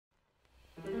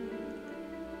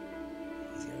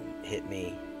hit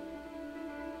me.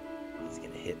 He's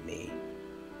going to hit me.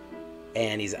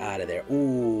 And he's out of there.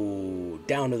 Ooh,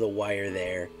 down to the wire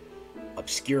there.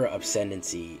 Obscura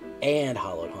Ascendancy and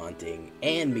Hallowed Haunting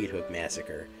and Meathook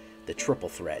Massacre. The triple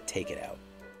threat. Take it out.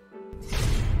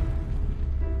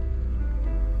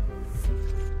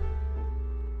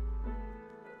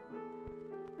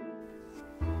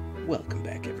 Welcome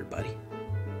back, everybody,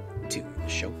 to the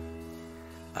show.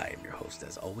 I am your host,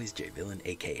 as always, Jay Villain,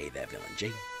 aka That Villain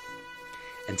Jay.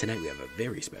 And tonight we have a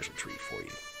very special treat for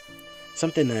you.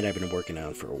 Something that I've been working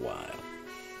on for a while.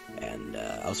 And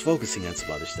I was focusing on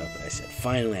some other stuff, but I said,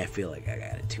 finally, I feel like I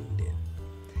got it tuned in.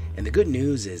 And the good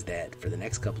news is that for the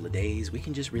next couple of days, we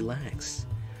can just relax.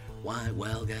 Why?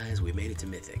 Well, guys, we made it to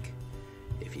Mythic.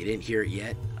 If you didn't hear it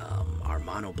yet, our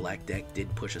mono black deck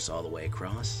did push us all the way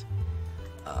across.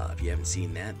 If you haven't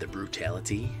seen that, the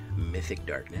Brutality, Mythic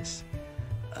Darkness,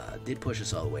 did push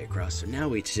us all the way across. So now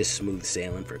we just smooth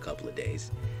sailing for a couple of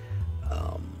days.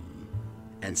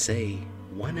 And say,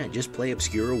 why not just play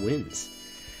Obscura Wins?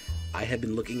 I have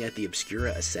been looking at the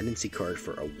Obscura Ascendancy card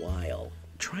for a while,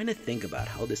 trying to think about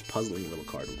how this puzzling little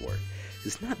card would work.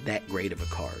 It's not that great of a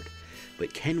card,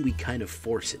 but can we kind of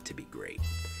force it to be great?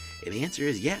 And the answer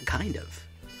is, yeah, kind of.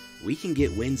 We can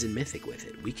get wins in Mythic with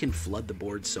it. We can flood the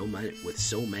board with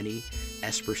so many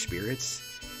Esper spirits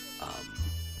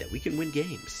that we can win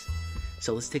games.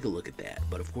 So let's take a look at that.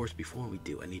 But of course, before we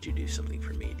do, I need you to do something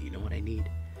for me. Do you know what I need?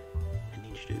 I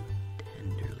need you to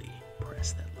tenderly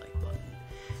press that like button.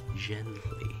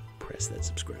 Gently press that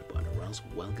subscribe button, or else,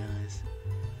 well, guys,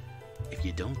 if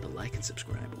you don't, the like and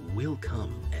subscribe will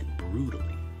come and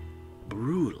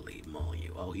brutally maul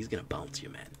you. Oh, he's gonna bounce you,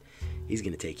 man. He's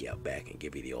gonna take you out back and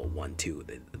give you the old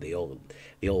 1-2, the old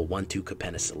 1-2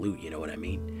 Capenna salute. You know what I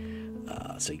mean?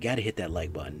 So you gotta hit that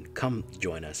like button. Come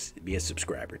join us. Be a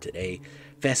subscriber today.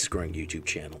 Fastest growing YouTube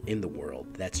channel in the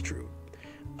world. That's true.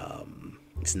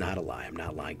 It's not a lie. I'm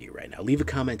not lying to you right now. Leave a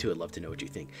comment too. I'd love to know what you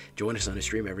think. Join us on a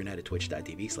stream every night at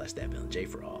twitch.tv/thatvillainj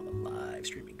for all the live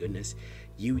streaming goodness.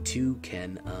 You too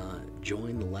can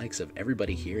join the likes of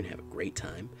everybody here and have a great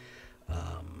time.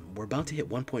 We're about to hit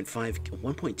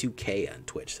 1.2K on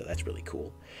Twitch, so that's really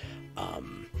cool.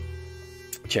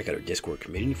 Check out our Discord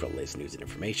community for the latest news and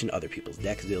information, other people's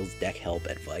deck builds, deck help,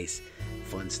 advice,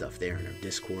 fun stuff there in our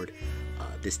Discord.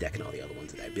 This deck and all the other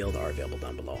ones that I build are available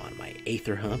down below on my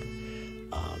AetherHub.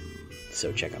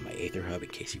 So check out my AetherHub in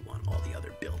case you want all the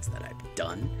other builds that I've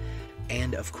done.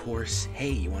 And of course,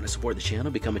 hey, you want to support the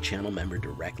channel? Become a channel member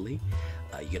directly.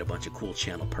 You get a bunch of cool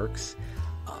channel perks.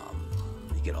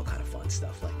 You get all kind of fun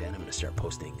stuff like that. I'm going to start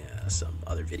posting some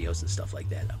other videos and stuff like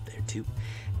that up there too.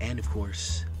 And of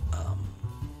course,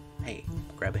 hey,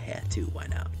 grab a hat too. Why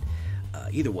not?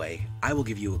 Either way, I will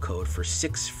give you a code for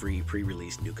 6 free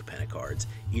pre-release NewCapenna cards.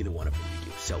 Either one of them you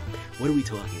do. So, what are we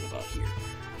talking about here?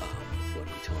 When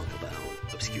we talk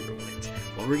about Obscura Wins,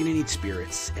 well, we're going to need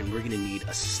spirits, and we're going to need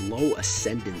a slow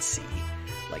ascendancy,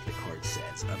 like the card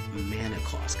says, of mana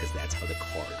cost, because that's how the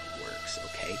card works,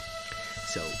 okay?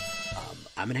 So,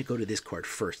 I'm going to go to this card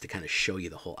first to kind of show you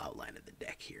the whole outline of the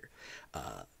deck here.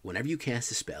 Whenever you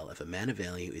cast a spell, if a mana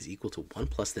value is equal to 1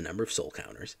 plus the number of soul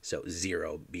counters, so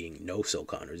 0 being no soul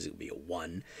counters, it would be a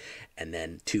 1, and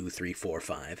then 2, 3, 4,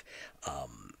 5,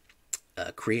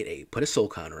 put a soul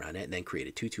counter on it, and then create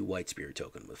a 2/2 white spirit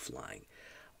token with flying.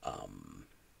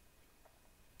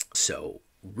 So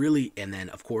really, and then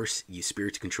of course you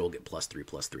spirit to control get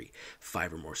 +3/+3,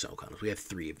 5 or more soul counters. We have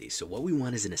 3 of these. So what we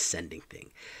want is an ascending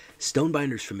thing.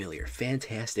 Stonebinder's Familiar,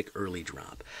 fantastic early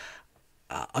drop.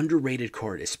 Underrated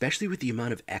card, especially with the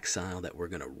amount of exile that we're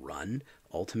gonna run.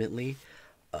 Ultimately,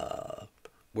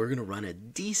 we're going to run a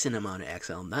decent amount of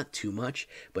exile, not too much,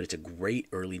 but it's a great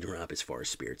early drop as far as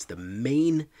spirits. The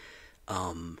main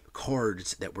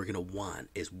cards that we're going to want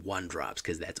is 1 drops,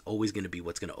 because that's always going to be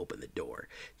what's going to open the door.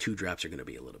 2 drops are going to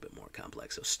be a little bit more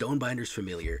complex. So Stonebinder's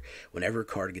Familiar, whenever a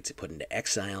card gets put into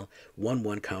exile,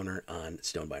 1/1 counter on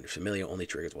Stonebinder's Familiar only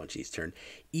triggers once each turn.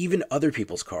 Even other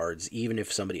people's cards, even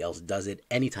if somebody else does it,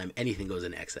 anytime anything goes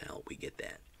in exile, we get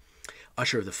that.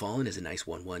 Usher of the Fallen is a nice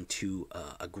 1/1/2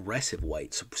 aggressive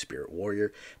white spirit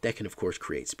warrior that can, of course,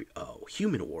 create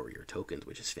human warrior tokens,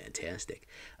 which is fantastic.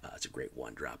 It's a great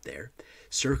 1-drop there.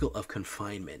 Circle of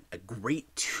Confinement, a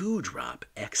great 2-drop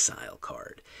exile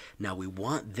card. Now, we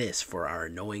want this for our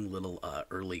annoying little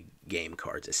early game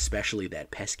cards, especially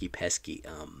that pesky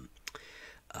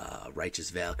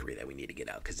Righteous Valkyrie that we need to get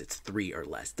out, because it's 3 or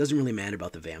less. Doesn't really matter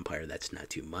about the vampire, that's not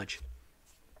too much.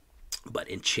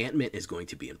 But enchantment is going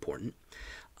to be important,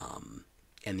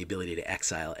 and the ability to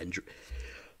exile and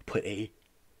put a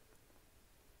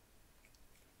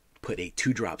put a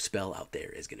 2-drop spell out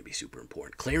there is going to be super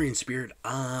important. Clarion Spirit,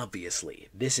 obviously.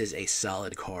 This is a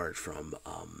solid card from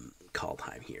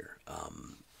Kaldheim here.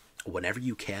 Whenever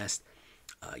you cast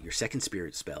your second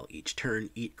spirit spell each turn,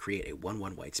 create a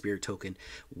 1/1 white spirit token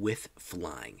with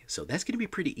flying. So that's going to be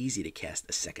pretty easy to cast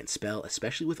a second spell,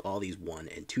 especially with all these 1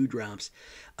 and 2 drops.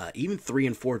 Even 3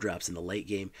 and 4 drops in the late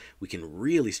game, we can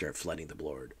really start flooding the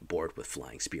board with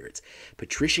flying spirits.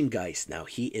 Patrician Geist, now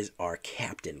he is our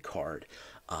captain card,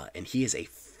 and he is a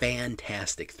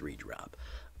fantastic 3-drop.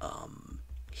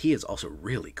 He is also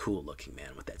really cool looking,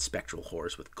 man, with that spectral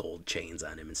horse with gold chains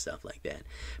on him and stuff like that.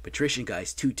 Patrician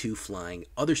Geist, 2/2 flying.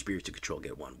 Other spirits you control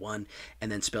get 1/1,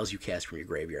 and then spells you cast from your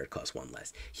graveyard cost 1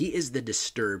 less. He is the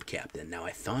Disturb captain. Now,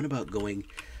 I thought about going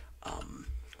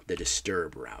the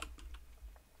Disturb route,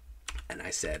 and I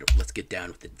said, let's get down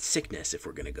with the sickness if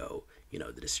we're going to go,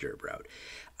 the Disturb route.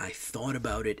 I thought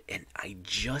about it, and I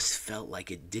just felt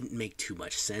like it didn't make too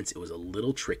much sense. It was a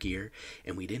little trickier,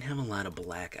 and we didn't have a lot of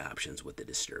black options with the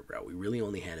Disturb route. We really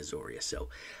only had Azoria, so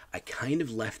I kind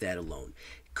of left that alone.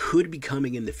 Could be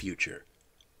coming in the future.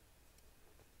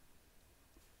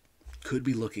 Could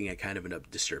be looking at kind of a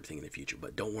Disturb thing in the future,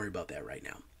 but don't worry about that right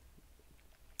now.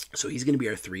 So he's going to be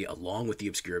our 3, along with the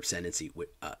Obscura Ascendancy,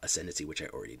 which I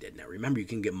already did. Now, remember, you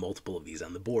can get multiple of these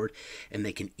on the board, and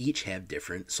they can each have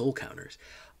different soul counters.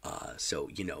 So,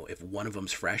 if one of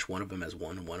them's fresh, one of them has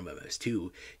 1, and one of them has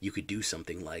 2, you could do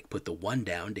something like put the 1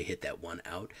 down to hit that 1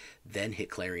 out, then hit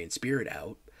Clarion Spirit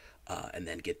out, and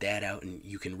then get that out, and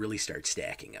you can really start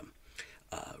stacking them.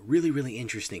 Really, really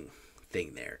interesting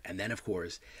thing there. And then, of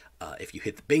course, if you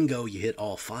hit the bingo, you hit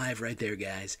all 5 right there,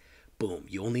 guys. Boom.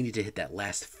 You only need to hit that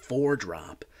last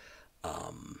 4-drop.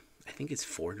 I think it's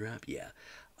 4-drop. Yeah.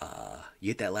 You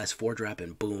hit that last 4-drop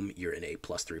and boom, you're in a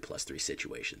 +3/+3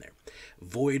 situation there.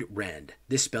 Void Rend.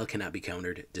 This spell cannot be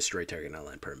countered. Destroy target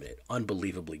online permanent.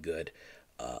 Unbelievably good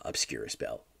Obscura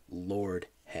spell. Lord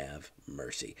have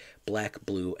mercy. Black,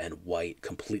 blue, and white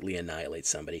completely annihilate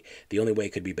somebody. The only way it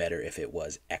could be better if it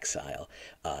was exile.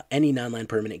 Any non-land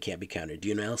permanent can't be countered. Do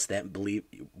you know else that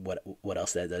what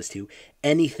else that does too?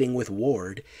 Anything with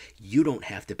ward, you don't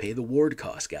have to pay the ward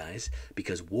cost, guys,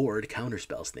 because ward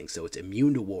counterspells things. So it's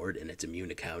immune to ward and it's immune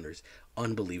to counters.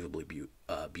 Unbelievably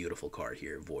beautiful card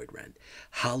here, Void Rend.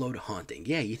 Hallowed Haunting.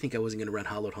 Yeah, you think I wasn't going to run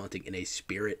Hallowed Haunting in a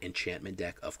spirit enchantment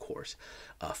deck? Of course.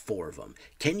 4 of them.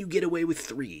 Can you get away with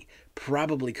 3?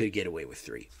 Probably could get away with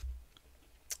 3.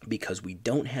 Because we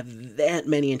don't have that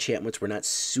many enchantments. We're not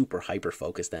super hyper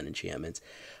focused on enchantments.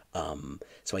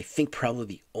 So I think probably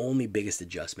the only biggest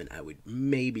adjustment I would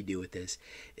maybe do with this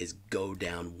is go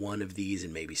down one of these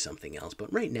and maybe something else.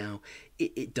 But right now,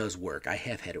 it does work. I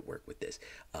have had it work with this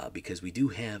because we do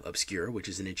have Obscura, which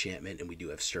is an enchantment, and we do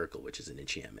have Circle, which is an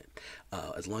enchantment.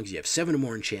 As long as you have 7 or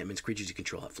more enchantments, creatures you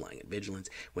control have flying and vigilance.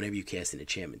 Whenever you cast an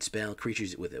enchantment spell,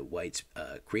 creatures with a white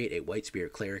create a white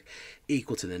spirit cleric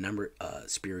equal to the number of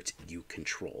spirits you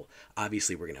control.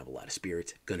 Obviously, we're going to have a lot of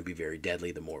spirits. Going to be very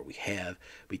deadly the more we have.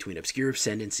 Between Obscura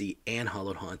Ascendancy and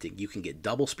Hallowed Haunting, you can get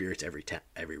double spirits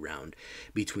every round.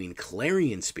 Between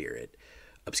Clarion Spirit,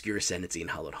 Obscura Ascendancy, and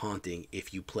Hallowed Haunting,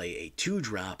 if you play a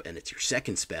 2-drop and it's your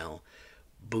second spell,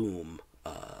 boom,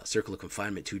 Circle of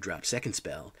Confinement 2-drop second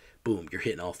spell, boom, you're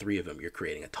hitting all 3 of them. You're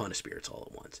creating a ton of spirits all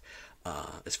at once.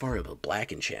 As far as a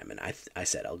black enchantment, I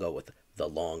said I'll go with the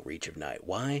Long Reach of Night.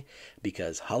 Why?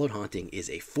 Because Hallowed Haunting is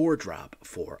a 4-drop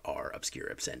for our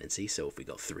Obscura Ascendancy. So if we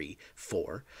go 3,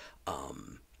 4,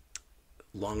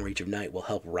 Long Reach of Night will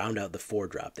help round out the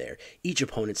 4-drop there. Each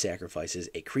opponent sacrifices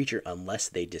a creature unless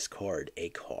they discard a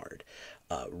card.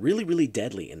 Really, really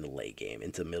deadly in the late game,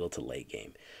 into middle to late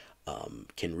game.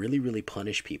 Can really, really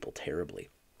punish people terribly.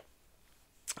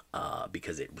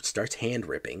 Because it starts hand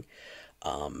ripping.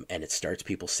 And it starts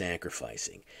people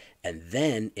sacrificing. And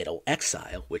then it'll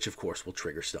exile, which of course will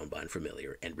trigger Stonebinder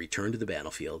Familiar, and return to the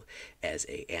battlefield as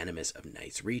a Animus of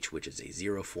Night's Reach, which is a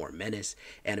 0/4 menace.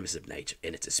 Animus of Night,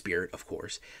 and it's a spirit, of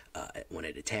course. When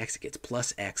it attacks, it gets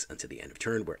 +X until the end of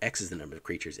turn, where X is the number of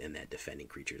creatures in that defending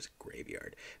creature's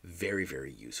graveyard. Very,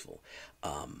 very useful.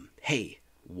 Hey,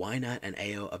 why not an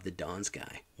AO of the Dawn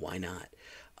Sky? Why not?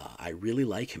 I really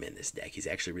like him in this deck. He's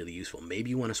actually really useful.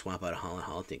 Maybe you want to swap out a Hallowed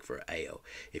Haunting for AO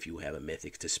if you have a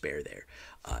Mythic to spare there.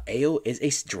 AO is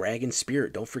a dragon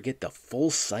spirit. Don't forget the full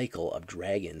cycle of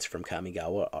dragons from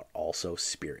Kamigawa are also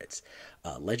spirits.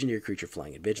 Legendary creature,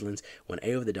 flying and vigilance. When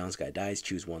AO of the Dawn Sky dies,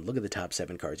 choose 1. Look at the top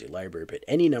 7 cards of your library. Put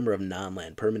any number of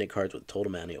non-land permanent cards with a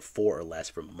total amount of 4 or less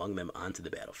from among them onto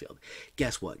the battlefield.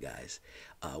 Guess what, guys?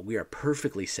 We are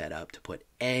perfectly set up to put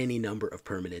any number of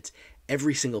permanents.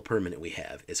 Every single permanent we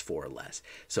have is 4 or less.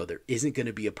 So there isn't going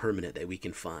to be a permanent that we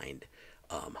can find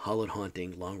Hallowed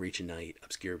Haunting, Long Reach and Night,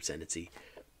 Obscura Ascendancy.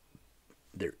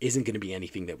 There isn't going to be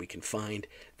anything that we can find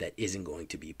that isn't going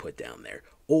to be put down there.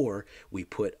 Or we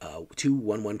put 2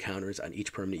 1/1 counters on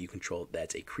each permanent you control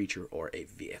that's a creature or a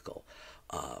vehicle.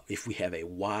 If we have a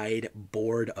wide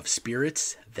board of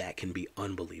spirits, that can be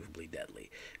unbelievably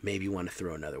deadly. Maybe you want to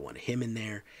throw another one of him in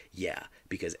there. Yeah,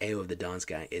 because AO of the Dawn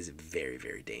Sky is very,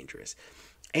 very dangerous.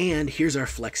 And here's our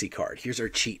flexi card. Here's our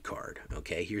cheat card.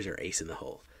 Okay, here's our ace in the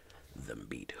hole. The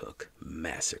Meathook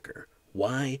Massacre.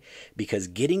 Why? Because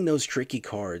getting those tricky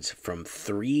cards from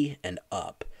 3 and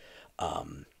up,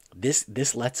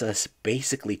 this lets us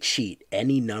basically cheat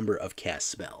any number of cast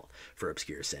spell for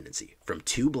Obscura Ascendancy. From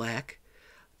 2 black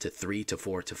to 3 to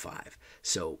 4 to 5.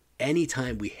 So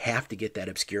anytime we have to get that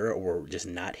Obscura or we're just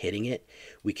not hitting it,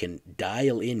 we can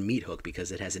dial in Meathook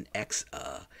because it has an X.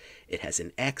 It has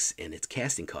an X in its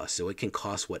casting cost, so it can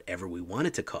cost whatever we want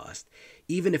it to cost,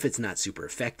 even if it's not super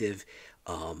effective.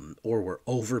 Or we're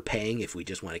overpaying if we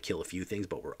just want to kill a few things,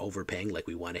 but we're overpaying, like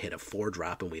we want to hit a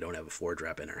 4-drop and we don't have a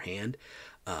 4-drop in our hand.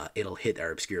 It'll hit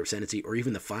our Obscura Ascendancy, or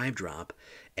even the 5-drop,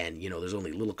 and there's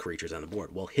only little creatures on the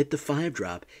board. Well, hit the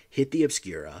 5-drop, hit the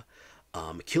Obscura,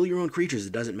 kill your own creatures.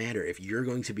 It doesn't matter if you're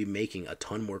going to be making a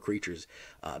ton more creatures,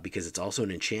 because it's also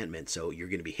an enchantment, so you're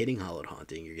going to be hitting Hallowed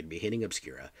Haunting, you're going to be hitting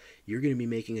Obscura, you're going to be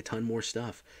making a ton more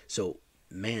stuff. So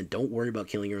man, don't worry about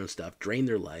killing your own stuff. Drain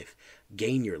their life,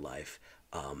 gain your life.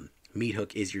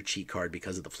 Meathook is your cheat card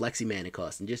because of the flexi mana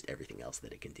cost and just everything else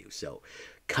that it can do. So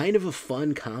kind of a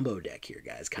fun combo deck here,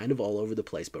 guys. Kind of all over the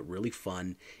place, but really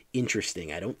fun,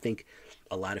 interesting. I don't think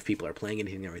a lot of people are playing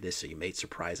anything like this, so you may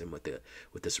surprise them with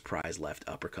the surprise left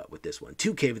uppercut with this one.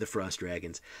 2 Cave of the Frost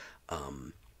Dragons,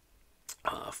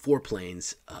 4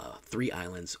 plains, 3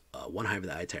 islands, 1 Hive of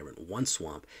the Eye Tyrant, 1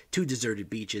 swamp, 2 deserted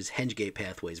beaches, Hengegate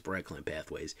Pathways, Brightclimb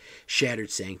Pathways,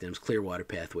 Shattered Sanctums, Clearwater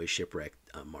Pathway, Shipwreck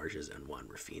Marshes, and 1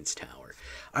 Raffine's Tower.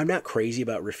 I'm not crazy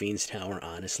about Raffine's Tower,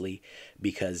 honestly,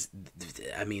 because,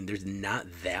 I mean, there's not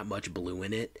that much blue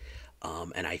in it,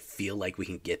 and I feel like we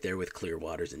can get there with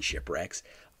Clearwaters and Shipwrecks.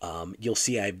 You'll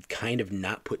see I've kind of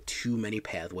not put too many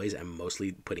pathways. I'm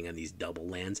mostly putting on these double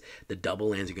lands. The double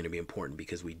lands are going to be important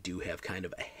because we do have kind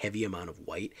of a heavy amount of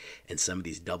white and some of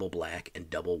these double black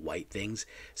and double white things.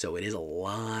 So it is a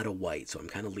lot of white. So I'm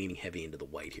kind of leaning heavy into the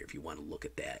white here if you want to look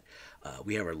at that.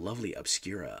 We have our lovely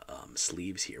Obscura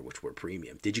sleeves here, which were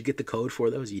premium. Did you get the code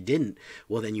for those? You didn't?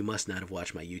 Well, then you must not have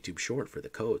watched my YouTube short for the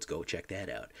codes. Go check that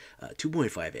out.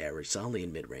 2.5 average, solidly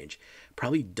in mid-range.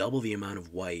 Probably double the amount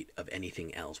of white of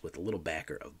anything else with a little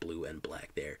backer of blue and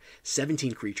black there.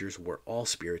 17 creatures were all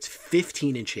spirits,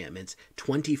 15 enchantments,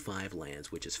 25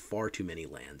 lands, which is far too many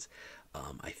lands.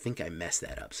 I think I messed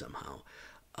that up somehow.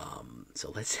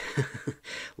 So let's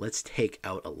let's take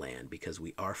out a land because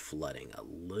we are flooding a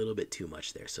little bit too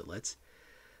much there. So let's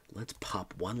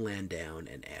pop 1 land down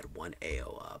and add 1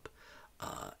 AO up.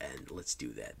 And let's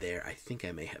do that there. I think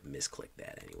I may have misclicked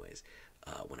that anyways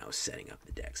when I was setting up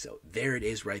the deck. So there it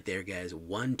is right there, guys.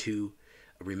 1, 2.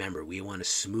 Remember, we want a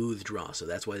smooth draw, so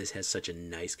that's why this has such a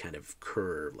nice kind of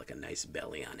curve, like a nice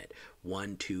belly on it.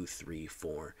 1, 2, 3,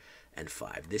 4, and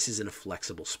 5. This is in a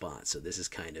flexible spot, so this is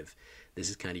kind of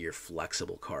your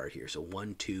flexible card here. So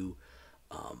 1, 2,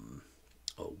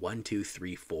 1, 2,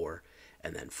 3, 4,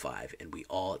 and then 5, and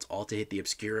it's all to hit the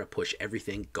Obscura, push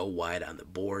everything, go wide on the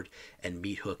board, and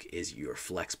Meathook is your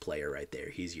flex player right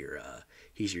there. He's your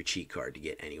cheat card to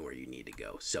get anywhere you need to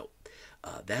go. So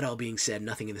that all being said,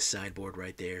 nothing in the sideboard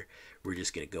right there. We're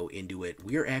just gonna go into it.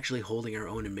 We are actually holding our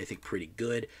own in Mythic pretty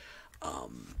good.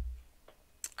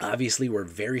 Obviously, we're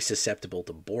very susceptible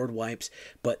to board wipes,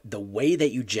 but the way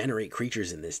that you generate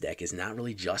creatures in this deck is not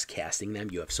really just casting them.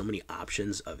 You have so many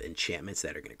options of enchantments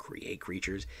that are going to create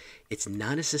creatures. It's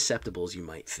not as susceptible as you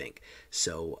might think.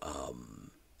 So,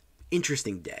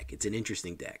 interesting deck. It's an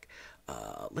interesting deck.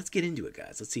 Let's get into it,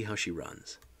 guys. Let's see how she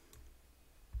runs.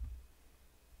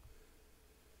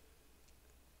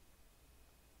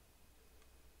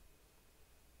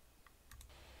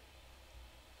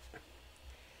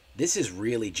 This is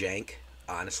really jank.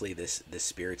 Honestly, this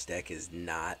Spirits deck is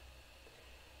not...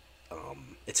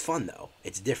 it's fun, though.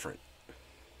 It's different.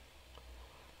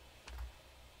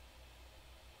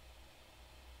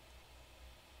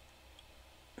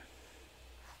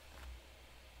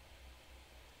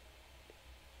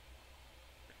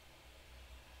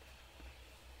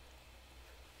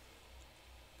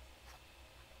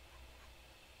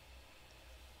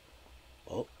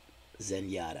 Oh,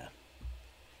 Zenyatta.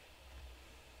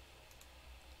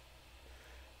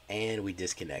 And we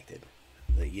disconnected.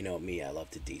 You know me, I love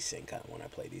to desync when I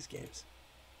play these games.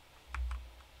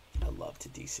 I love to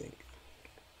desync.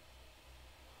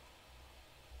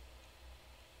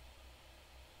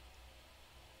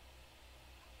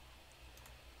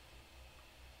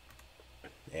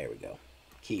 go.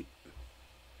 Keep.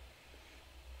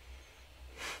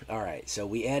 Alright, so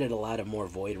we added a lot of more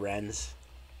Void Wrens.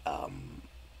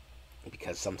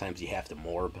 Because sometimes you have to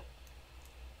morb.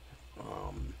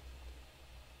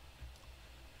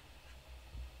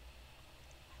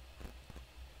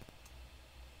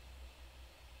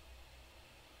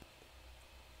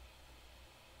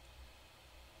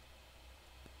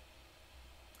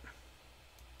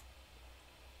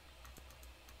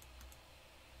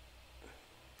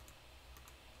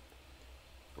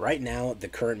 Right now, the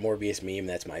current Morbius meme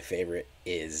that's my favorite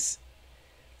is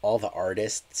all the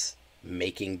artists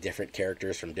making different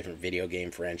characters from different video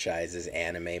game franchises,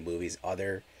 anime, movies,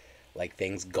 other like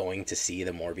things going to see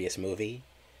the Morbius movie.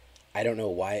 I don't know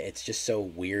why, it's just so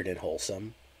weird and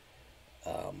wholesome.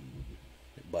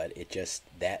 But it just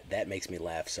that makes me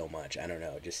laugh so much. I don't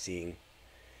know, just seeing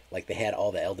like they had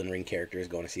all the Elden Ring characters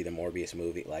going to see the Morbius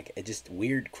movie. Like it just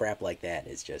weird crap like that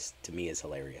is just to me is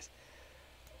hilarious.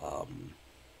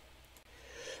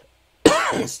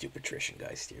 Stupid Patrician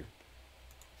Geist here.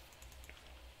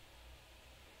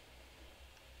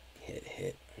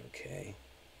 Hit, okay.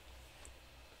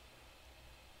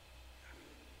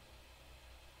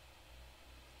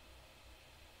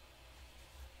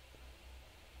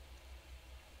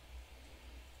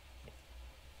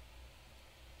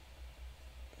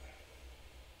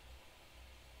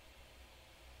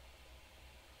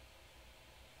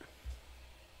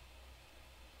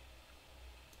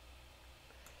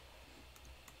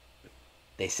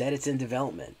 They said it's in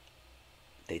development.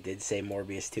 They did say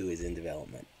Morbius 2 is in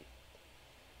development.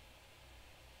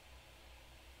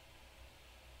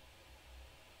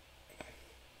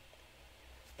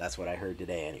 That's what I heard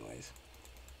today anyways.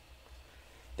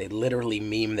 They literally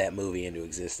meme that movie into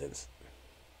existence.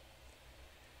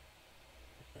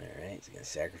 Alright, he's gonna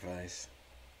sacrifice.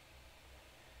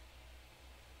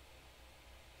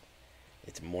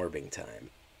 It's morbing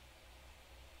time.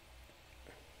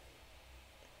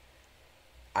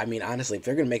 I mean, honestly, if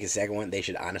they're going to make a second one, they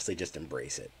should honestly just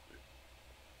embrace it.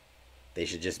 They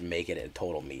should just make it a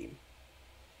total meme.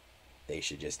 They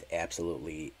should just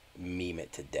absolutely meme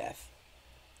it to death.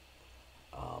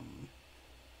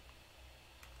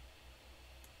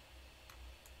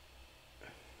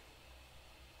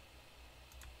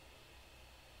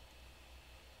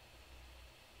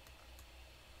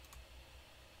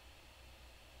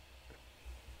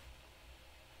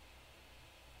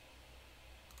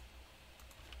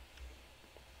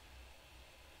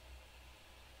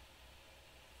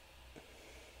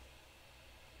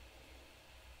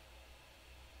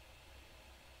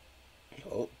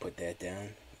 Oh, put that down.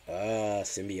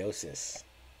 Symbiosis.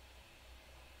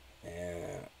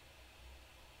 Yeah.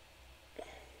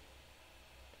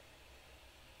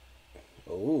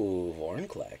 Oh,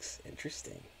 Vorinclex.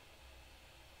 Interesting.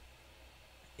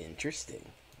 Interesting.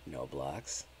 No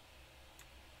blocks.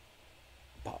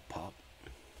 Pop, pop.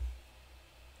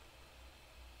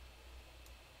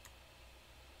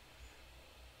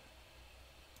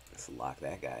 Let's lock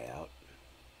that guy out.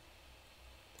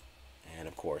 And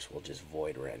of course, we'll just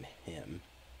Void Ren him.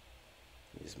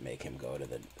 We'll just make him go to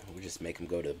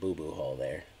the boo-boo hole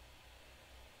there.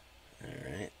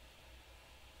 Alright.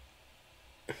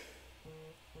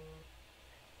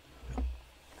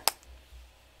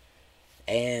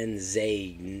 And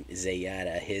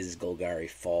Zayada, his Golgari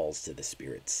falls to the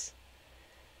spirits.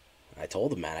 I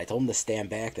told him, man. I told him to stand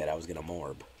back that I was going to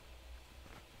morb.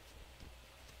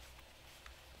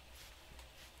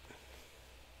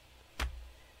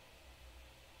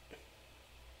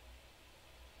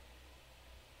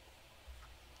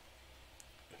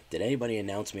 Did anybody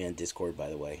announce me on Discord, by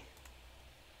the way?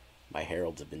 My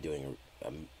heralds have been doing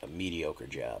a mediocre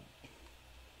job.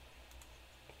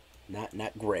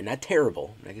 Not great, not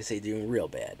terrible. I'm not gonna say doing real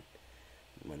bad.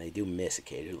 When they do miss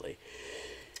occasionally.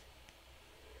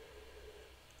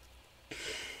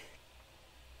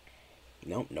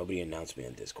 Nope, nobody announced me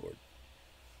on Discord.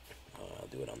 I'll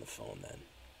do it on the phone then.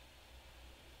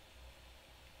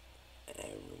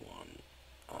 Everyone,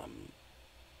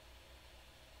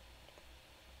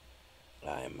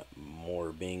 I'm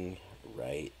morbing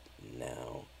right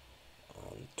now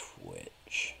on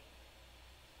Twitch.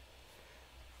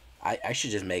 I should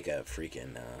just make a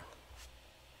freaking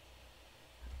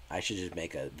I should just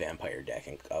make a vampire deck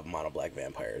of mono black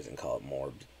vampires and call it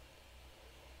Morbed.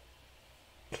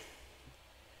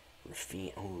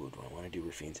 Raffine. Oh, do I want to do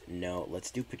Raffines? No,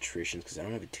 let's do Patricians because I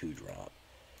don't have a 2-drop.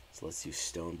 So let's do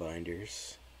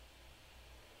Stonebinders.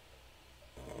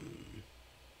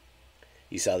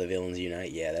 You saw the Villains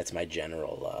Unite? Yeah, that's my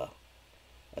general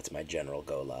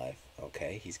go live.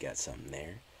 Okay, he's got something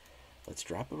there. Let's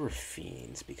drop a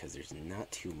Raffines because there's not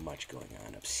too much going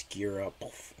on. Obscura,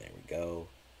 poof, there we go.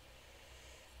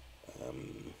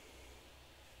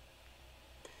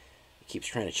 It keeps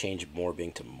trying to change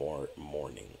Morbing to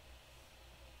Morning.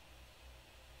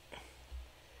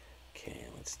 Okay,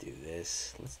 let's do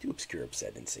this. Let's do Obscura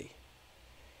Ascendancy.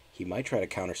 He might try to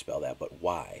counterspell that, but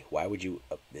why? Why would you?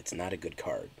 It's not a good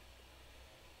card.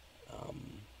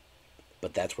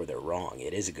 But that's where they're wrong.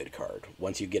 It is a good card.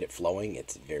 Once you get it flowing,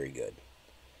 it's very good.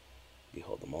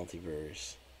 Behold the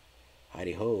Multiverse.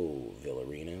 Heidi-ho,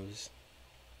 Villarinos.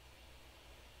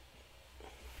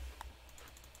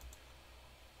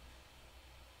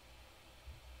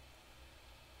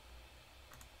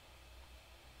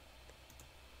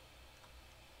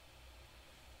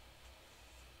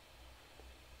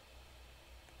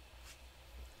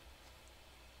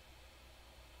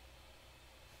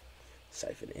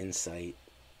 Siphon Insight.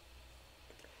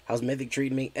 How's Mythic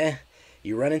treating me?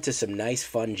 You run into some nice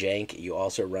fun jank. You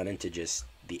also run into just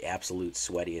the absolute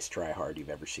sweatiest tryhard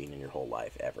you've ever seen in your whole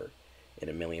life, ever. In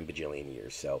a million bajillion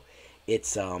years. So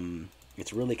it's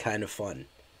really kind of fun.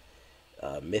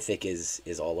 Mythic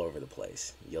is all over the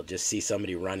place. You'll just see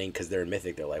somebody running because they're a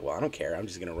Mythic. They're like, well, I don't care. I'm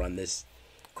just going to run this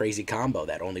crazy combo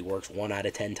that only works 1 out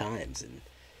of 10 times. And,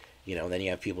 you know, then you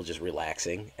have people just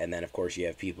relaxing. And then, of course, you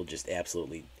have people just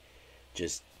absolutely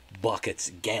just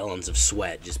buckets, gallons of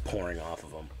sweat just pouring off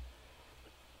of them.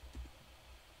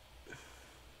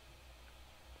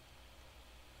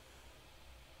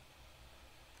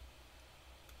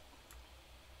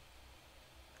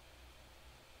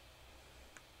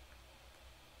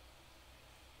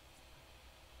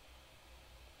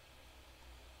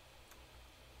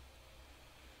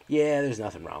 Yeah, there's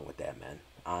nothing wrong with that, man.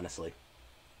 Honestly.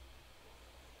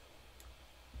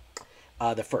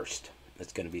 The first.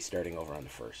 It's going to be starting over on the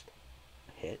first.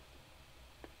 Hit.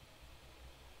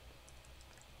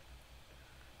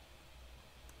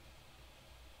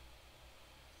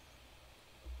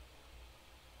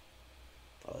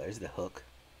 Oh, there's the hook.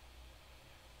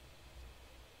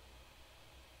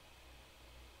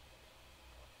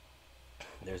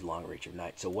 There's Long Reach of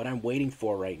Night. So what I'm waiting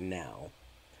for right now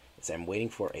is I'm waiting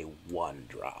for a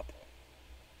 1-drop.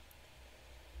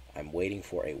 I'm waiting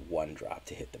for a 1-drop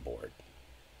to hit the board.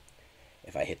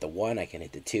 If I hit the 1, I can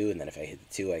hit the 2, and then if I hit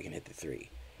the 2, I can hit the 3.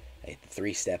 I hit the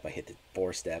 3-step, I hit the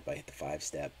 4-step, I hit the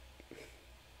 5-step.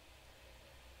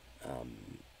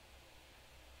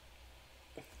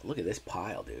 Look at this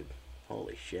pile, dude.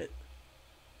 Holy shit.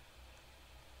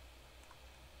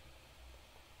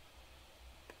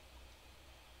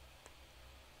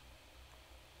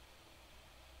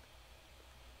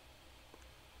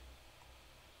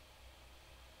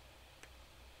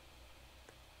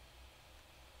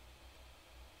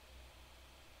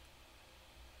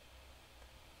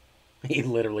 He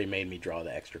literally made me draw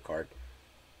the extra card.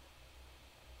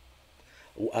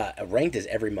 Ranked is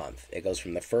every month. It goes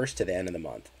from the 1st to the end of the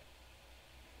month.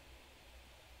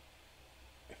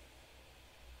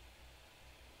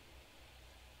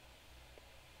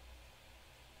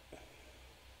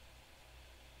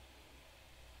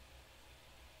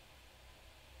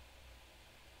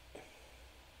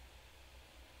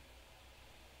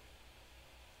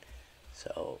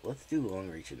 So let's do Long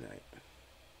Reach at Night.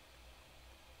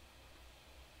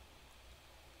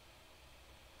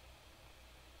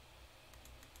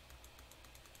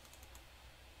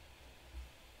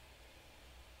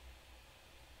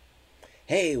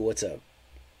 Hey, what's up?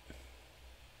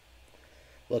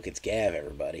 Look, it's Gav,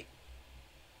 everybody.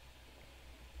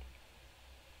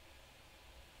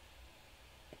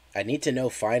 I need to know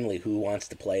finally who wants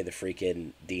to play the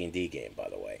freaking D&D game, by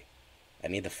the way. I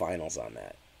need the finals on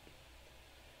that.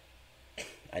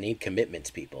 I need commitments,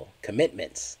 people.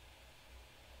 Commitments.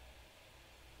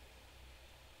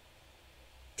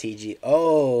 TG.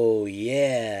 Oh,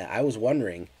 yeah. I was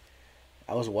wondering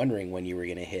when you were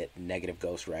going to hit Negative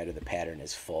Ghost Rider. The pattern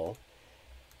is full.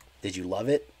 Did you love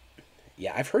it?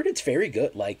 Yeah, I've heard it's very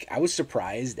good. Like, I was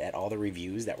surprised at all the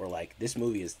reviews that were like, this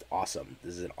movie is awesome.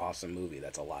 This is an awesome movie.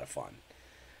 That's a lot of fun.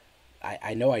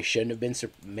 I know I shouldn't have been,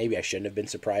 maybe I shouldn't have been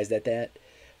surprised at that,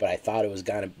 but I thought it was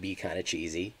going to be kind of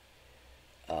cheesy.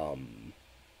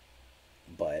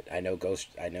 But I know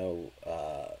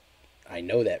I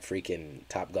know that freaking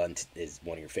Top Gun is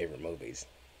one of your favorite movies.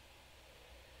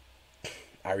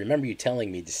 I remember you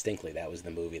telling me distinctly that was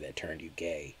the movie that turned you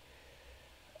gay.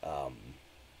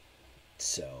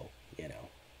 So, you know.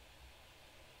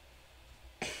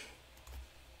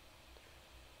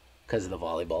 Because of the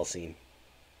volleyball scene.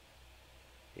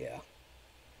 Yeah.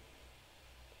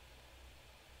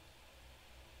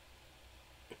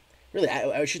 Really,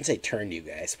 I shouldn't say turned you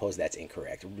gay. I suppose that's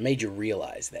incorrect. It made you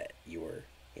realize that you were,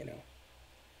 you know,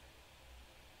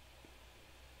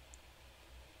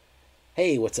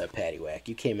 Hey, what's up, Paddywhack?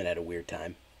 You came in at a weird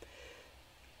time.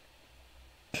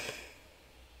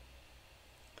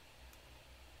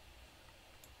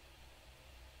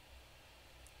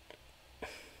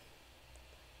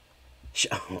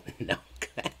 Oh, no.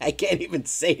 I can't even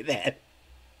say that.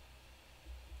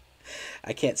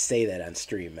 I can't say that on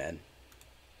stream, man.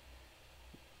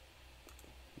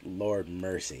 Lord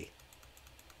mercy.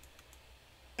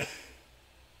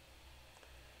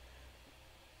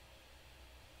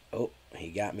 Oh, he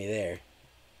got me there.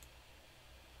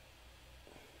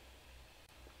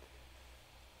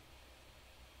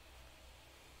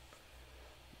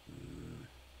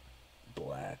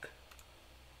 Black.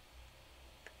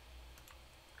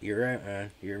 You're right,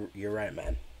 man. You're right,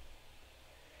 man.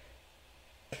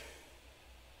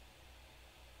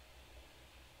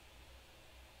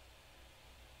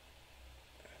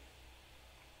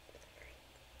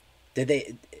 Did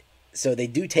they? So they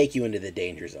do take you into the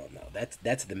danger zone, though.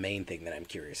 That's the main thing that I'm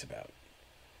curious about.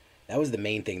 That was the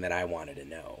main thing that I wanted to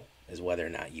know, is whether or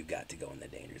not you got to go in the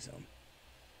danger zone.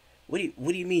 What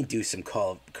do you mean? Do some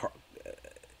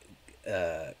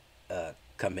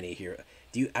company here?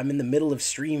 I'm in the middle of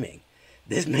streaming.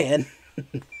 This man,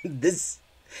 this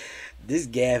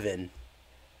Gavin,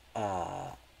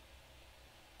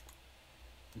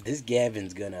 this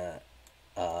Gavin's gonna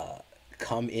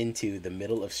come into the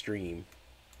middle of stream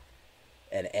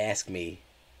and ask me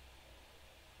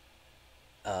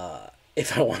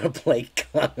if I want to play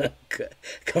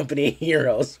Company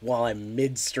Heroes while I'm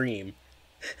midstream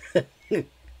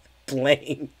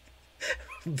playing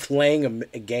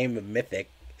a game of Mythic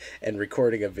and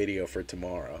recording a video for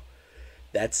tomorrow.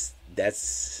 That's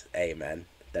hey, man,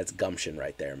 that's gumption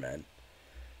right there, man.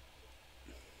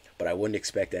 But I wouldn't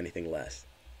expect anything less.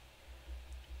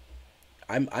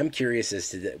 I'm curious as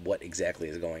to what exactly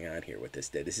is going on here with this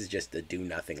deck. This is just a do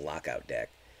nothing lockout deck,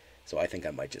 so I think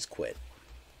I might just quit.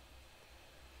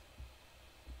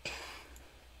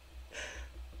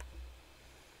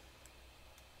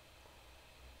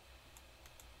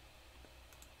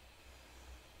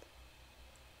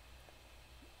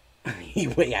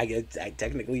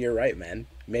 Technically you're right, man.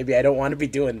 Maybe I don't want to be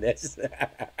doing this.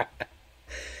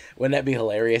 Wouldn't that be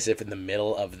hilarious if in the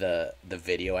middle of the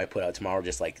video I put out tomorrow,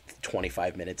 just like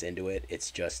 25 minutes into it,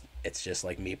 it's just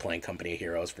like me playing Company of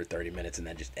Heroes for 30 minutes and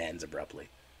then just ends abruptly.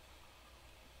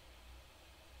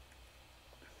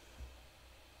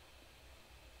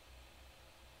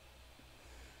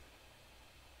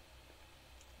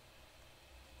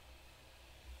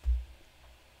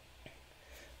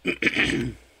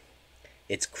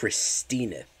 It's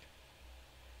Christina.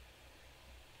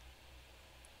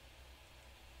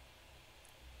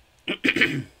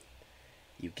 You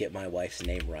get my wife's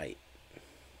name right.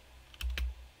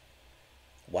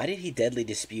 Why did he deadly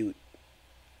dispute?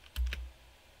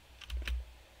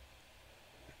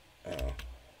 Oh.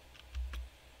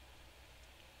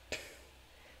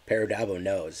 Paradabo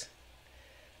knows.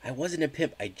 I wasn't a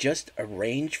pimp. I just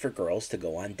arranged for girls to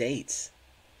go on dates.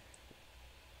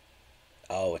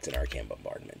 Oh, it's an Arcane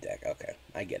Bombardment deck. Okay,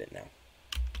 I get it now.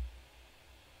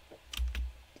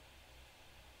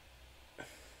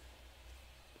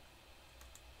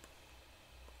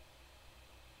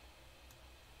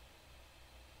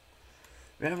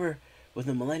 Remember when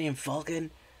the Millennium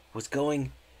Falcon was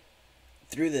going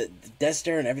through the Death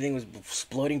Star and everything was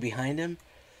exploding behind him?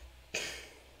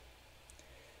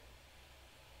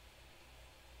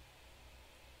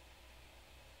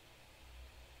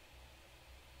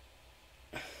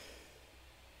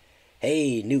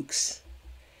 Hey, Nukes.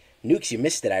 Nukes, you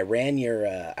missed it. I ran your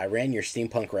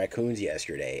Steampunk Raccoons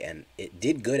yesterday, and it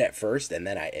did good at first, and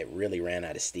then it really ran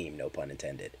out of steam. No pun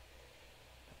intended.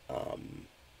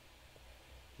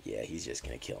 Yeah, he's just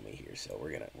gonna kill me here, so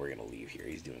we're gonna leave here.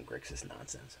 He's doing Grixis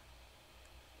nonsense.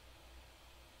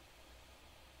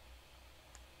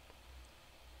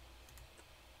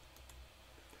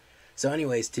 So,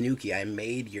 anyways, Tanuki, I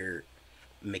made your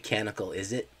mechanical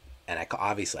is it, and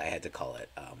obviously I had to call it.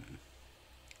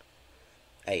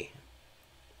 Hey,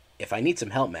 if I need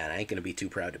some help, man, I ain't gonna be too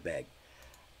proud to beg.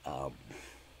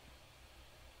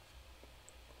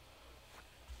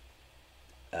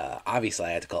 Obviously, I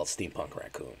had to call it Steampunk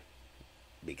Raccoon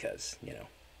because,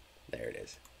 there it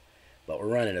is. But we're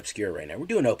running Obscura right now. We're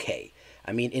doing okay.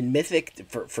 I mean, in Mythic,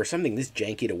 for something this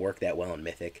janky to work that well in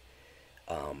Mythic,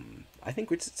 I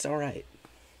think it's all right.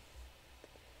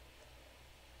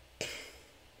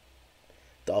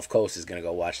 Dolph Coast is going to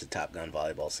go watch the Top Gun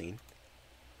volleyball scene.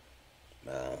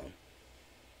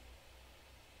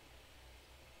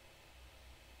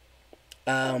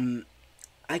 I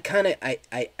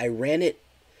ran it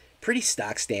pretty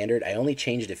stock standard. I only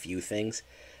changed a few things.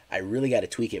 I really got to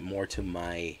tweak it more to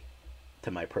my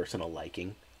to my personal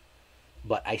liking.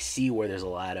 But I see where there's a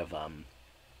lot of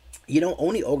you know,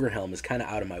 Oni Ogre Helm is kind of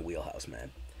out of my wheelhouse,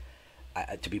 man.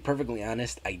 To be perfectly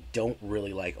honest, I don't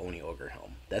really like Oni Ogre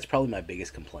Helm. That's probably my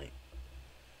biggest complaint.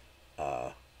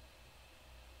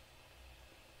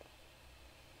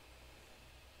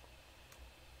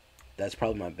 That's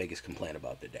probably my biggest complaint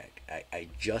about the deck. I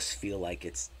just feel like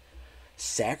it's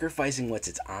sacrificing what's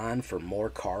it's on for more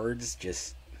cards.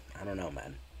 Just, I don't know,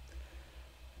 man.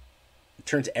 It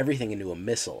turns everything into a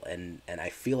missile, and I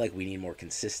feel like we need more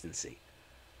consistency.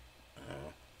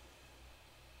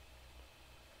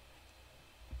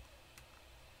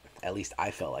 At least I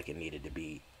felt like it needed to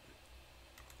be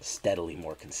steadily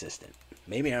more consistent.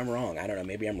 Maybe I'm wrong. I don't know.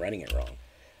 Maybe I'm running it wrong.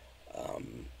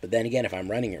 But then again, if I'm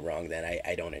running it wrong, then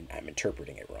I'm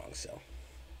interpreting it wrong. So.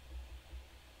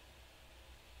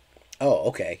 Oh,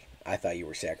 okay. I thought you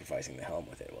were sacrificing the helm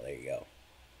with it. Well, there you go.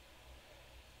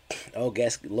 Oh,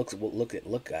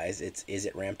 look, guys. Is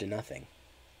it ramped to nothing?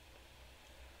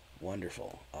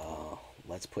 Wonderful.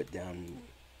 Let's put down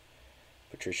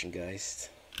Patrician Geist.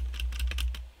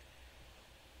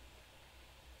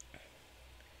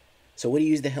 So what do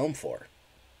you use the helm for?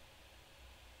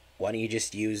 Why don't you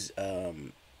just use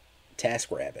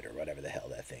TaskRabbit or whatever the hell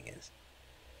that thing is?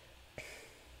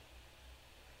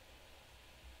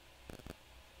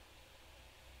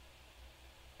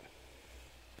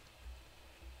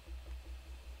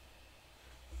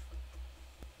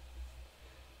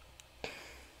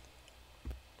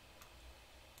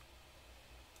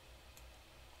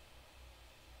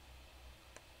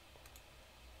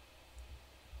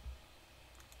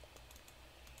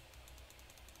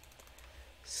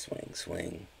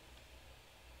 Swing.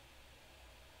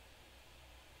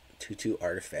 2/2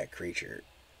 artifact creature.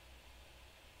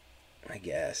 I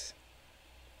guess.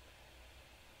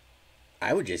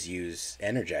 I would just use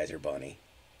Energizer Bunny.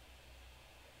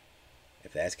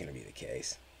 If that's going to be the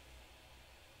case.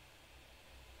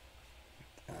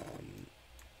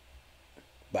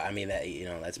 But I mean, that, you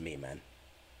know, that's me, man.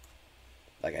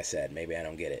 Like I said, maybe I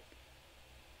don't get it.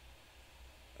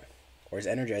 Or is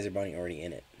Energizer Bunny already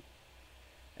in it?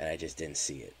 And I just didn't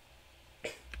see it.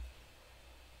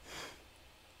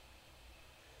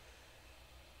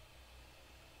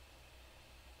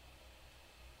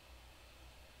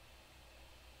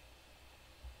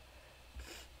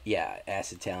 Yeah,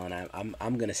 Acid Talon.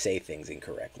 I'm gonna say things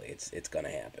incorrectly. It's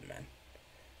gonna happen, man.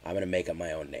 I'm gonna make up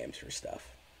my own names for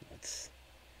stuff.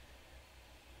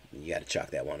 You gotta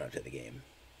chalk that one up to the game.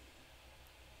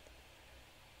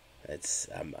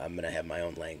 I'm gonna have my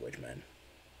own language, man.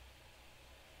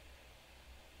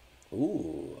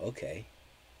 Ooh, okay.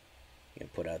 You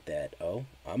gonna put out that? Oh,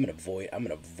 I'm gonna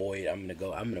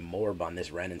morb on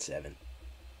this Ren and 7.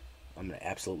 I'm gonna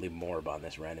absolutely morb on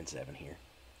this Ren and 7 here.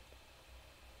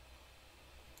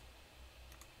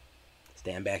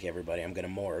 Stand back, everybody. I'm gonna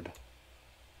morb.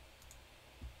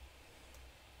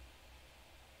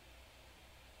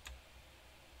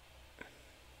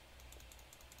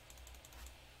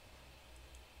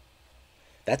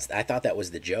 I thought that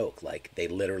was the joke. Like, they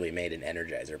literally made an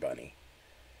Energizer Bunny.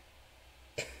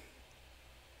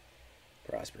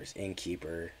 Prosperous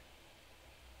Innkeeper.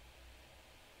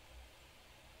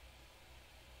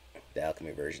 The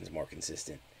Alchemy version's more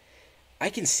consistent. I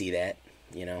can see that.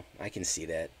 You know, I can see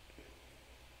that.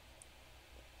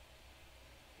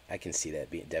 I can see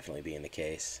that definitely being the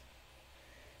case.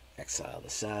 Exile the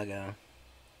Saga.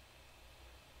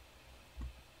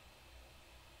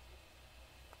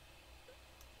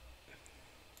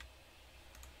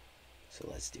 So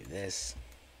let's do this.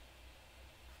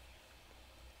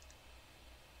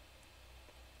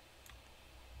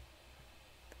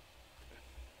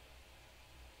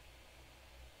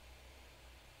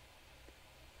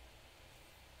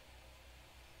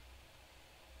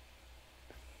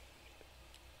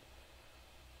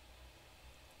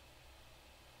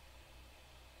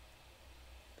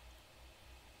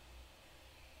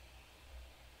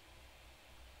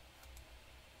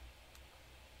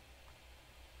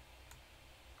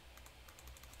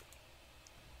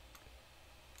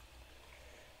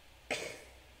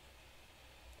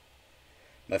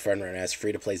 My friend right now is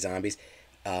free to play zombies.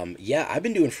 Yeah, I've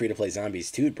been doing free to play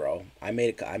zombies too, bro. I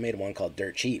made one called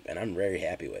Dirt Cheap, and I'm very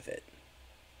happy with it.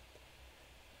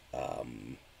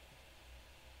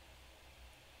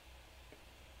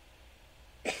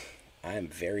 I'm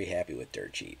very happy with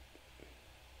Dirt Cheap.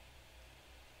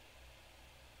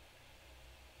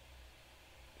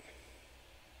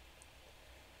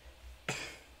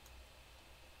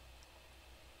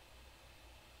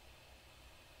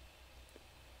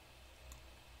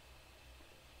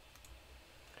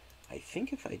 I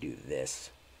think if I do this,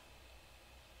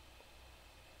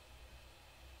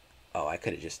 Oh, I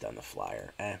could have just done the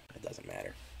flyer. It doesn't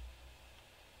matter.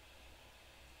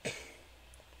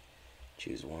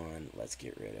 Choose one. Let's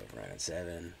get rid of Renin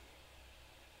 7.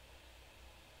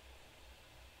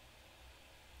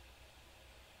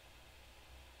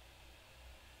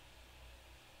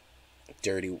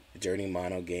 Dirty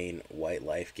mono gain, white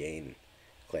life gain,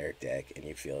 cleric deck, and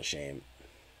you feel ashamed.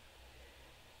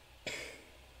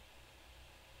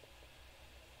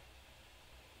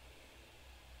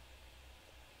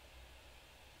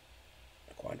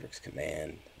 Quandrix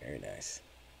Command, very nice.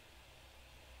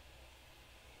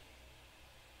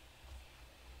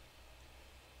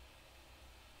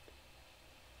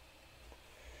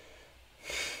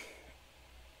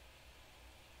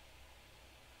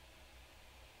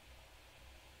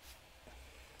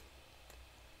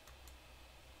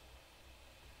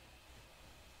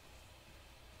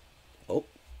 Oh,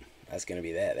 that's going to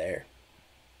be that there.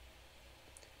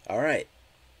 All right.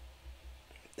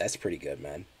 That's pretty good,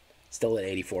 man. Still at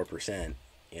 84%,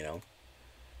 you know.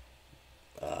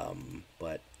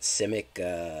 But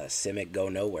Simic Go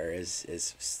Nowhere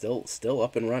is still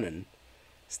up and running.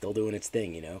 Still doing its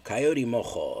thing, you know. Coyote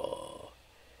Mojo.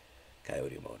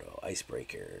 Coyote Moto.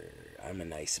 Icebreaker. I'm a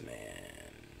nice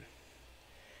man.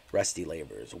 Rusty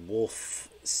Labors. Wolf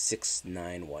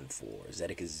 6914.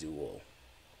 Zedeck Azul.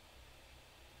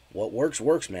 What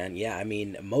works, man. Yeah, I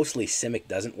mean, mostly Simic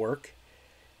doesn't work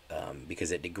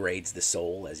because it degrades the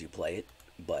soul as you play it.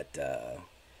 But the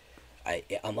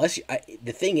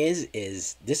thing is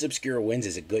this Obscura Winds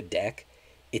is a good deck.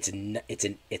 It's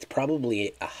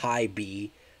probably a high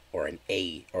B or an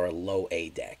A or a low A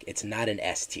deck. It's not an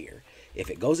S tier. If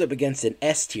it goes up against an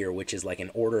S tier, which is like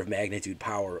an order of magnitude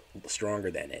power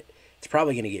stronger than it, it's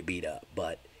probably going to get beat up.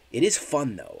 But it is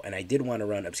fun though, and I did want to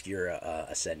run Obscura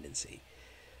Ascendancy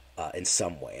in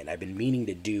some way, and I've been meaning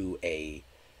to do a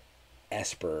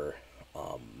Esper,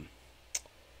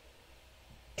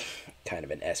 kind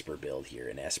of an Esper build here,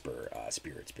 an Esper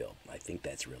Spirits build. I think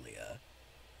that's really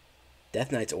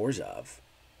Death Knight's Orzhov.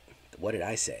 What did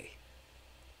I say?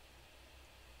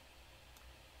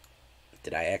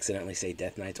 Did I accidentally say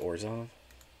Death Knight's Orzhov?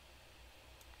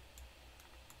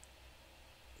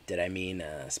 Did I mean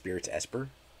Spirits Esper?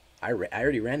 I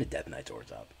already ran a Death Knight's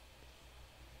Orzhov.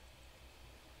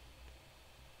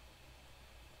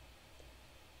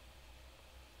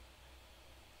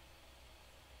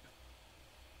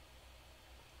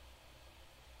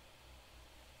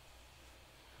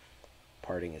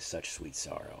 Parting is such sweet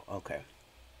sorrow. Okay.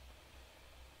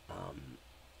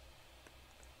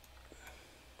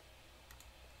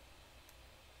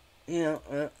 You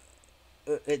know,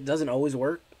 it doesn't always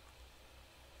work,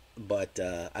 but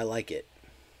I like it.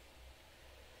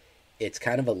 It's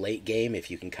kind of a late game if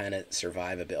you can kind of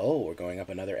survive a bit. Oh, we're going up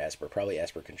another Esper. Probably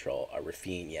Esper Control.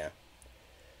 Raffine, yeah.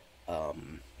 So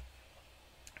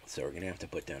we're going to have to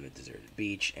put down a Deserted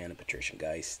Beach and a Patrician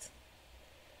Geist.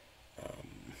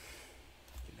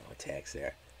 Attacks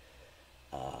there.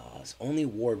 It's only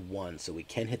Ward 1, so we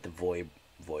can hit the Void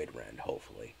Rend,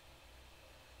 hopefully.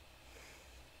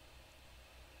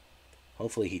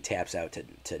 Hopefully he taps out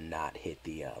to not hit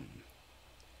the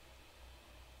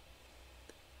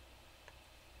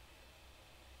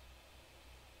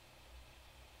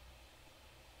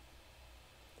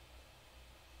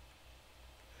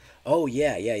Oh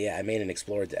yeah. I made an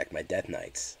Explorer deck, my Death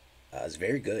Knights. It's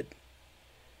very good.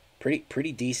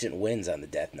 Pretty decent wins on the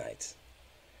Death Knights.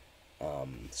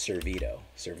 Servito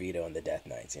and the Death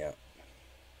Knights, yeah.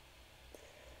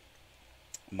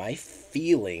 My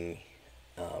feeling,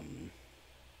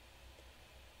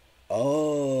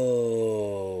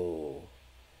 oh,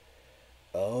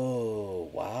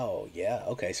 wow, yeah,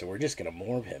 okay, so we're just gonna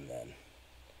morb him then.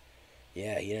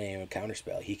 Yeah, he didn't even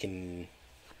counterspell. He can,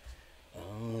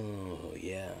 oh,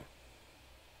 yeah.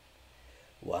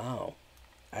 Wow.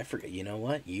 I forget. You know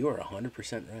what? You are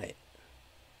 100% right.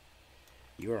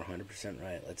 You are 100%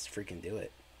 right. Let's freaking do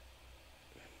it.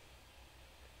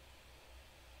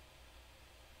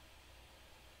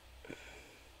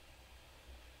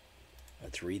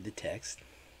 Let's read the text.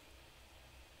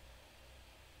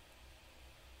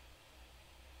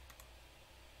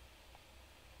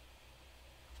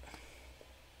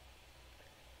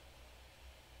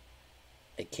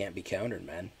 It can't be countered,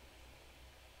 man.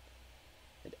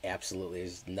 It absolutely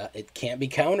is not. It can't be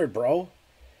countered, bro.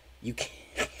 You can't.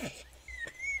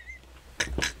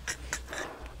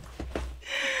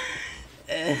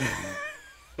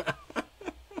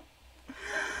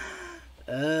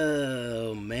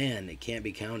 Oh man, it can't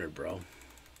be countered, bro.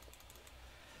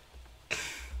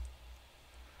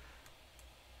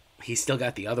 He still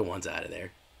got the other ones out of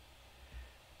there.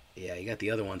 Yeah, he got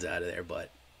the other ones out of there, but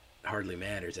hardly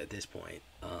matters at this point.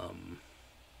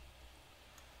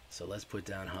 So let's put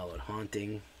down Hallowed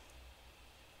Haunting.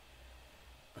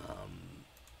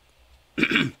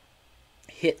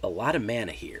 Hit a lot of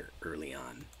mana here early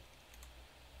on.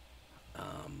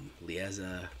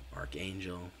 Lieza,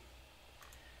 Archangel,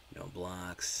 no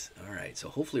blocks. Alright, so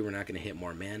hopefully we're not going to hit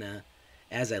more mana.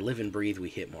 As I live and breathe, we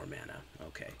hit more mana.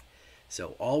 Okay.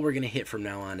 So all we're going to hit from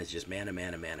now on is just mana,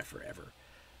 mana, mana forever.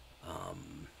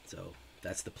 So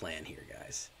that's the plan here,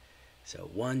 guys. So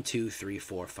 1, 2, 3,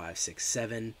 4, 5, 6,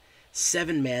 7.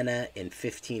 7 mana and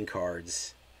 15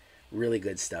 cards. Really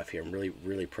good stuff here. I'm really,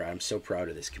 really proud. I'm so proud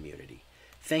of this community.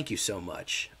 Thank you so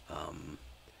much,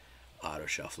 Auto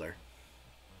Shuffler.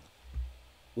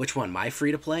 Which one? My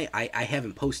free to play? I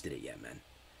haven't posted it yet, man.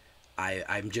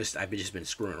 I've just been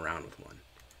screwing around with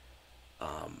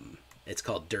one. It's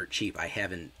called Dirt Cheap. I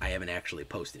haven't actually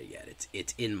posted it yet.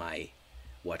 It's in my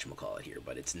whatchamacallit here,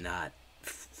 but it's not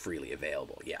freely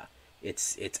available. Yeah.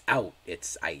 It's out.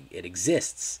 It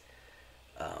exists.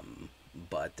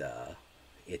 But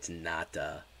it's not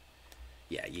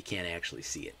yeah, you can't actually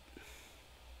see it.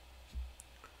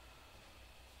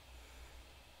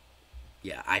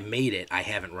 Yeah, I made it. I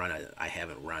haven't run a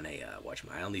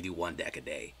I only do one deck a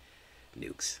day.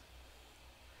 Nukes.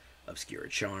 Obscura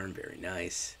Charm, very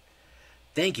nice.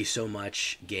 Thank you so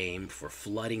much, game, for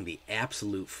flooding the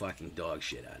absolute fucking dog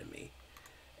shit out of me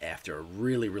after a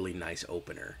really, really nice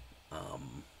opener.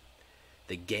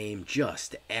 The game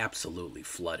just absolutely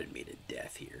flooded me to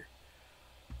death here.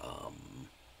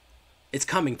 It's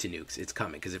coming to Nukes. It's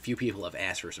coming because a few people have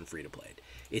asked for some free to play.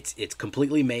 It's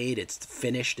completely made. It's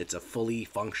finished. It's a fully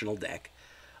functional deck.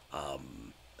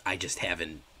 I just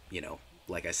haven't,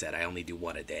 like I said, I only do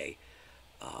one a day.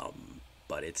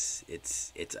 But it's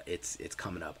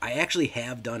coming up. I actually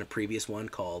have done a previous one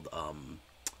called on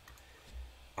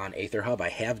AetherHub. I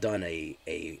have done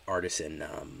a artisan.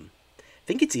 I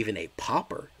think it's even a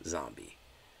pauper zombie.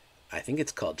 I think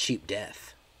it's called Cheap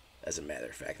Death. As a matter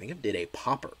of fact, I think I did a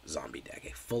pauper zombie deck,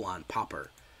 a full-on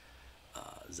pauper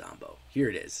zombo. Here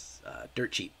it is,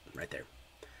 Dirt Cheap, right there.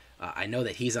 I know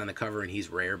that he's on the cover and he's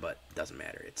rare, but it doesn't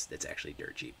matter. It's actually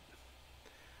Dirt Cheap.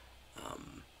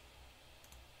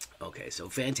 Okay, so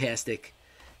fantastic.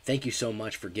 Thank you so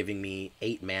much for giving me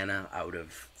 8 mana out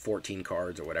of 14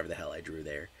 cards or whatever the hell I drew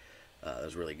there. That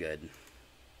was really good.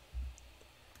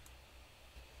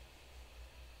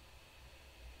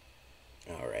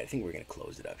 Alright, I think we're going to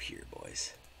close it up here,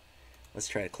 boys. Let's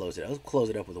try to close it. I'll close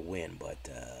it up with a win, but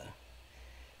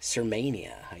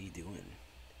Sirmania, how you doing?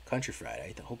 Country Fried,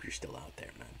 I hope you're still out there,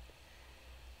 man.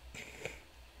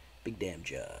 Big damn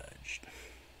judge.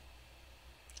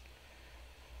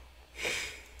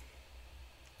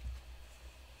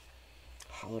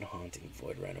 Hallowed Haunting,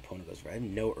 Void Run, opponent goes right. I have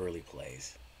no early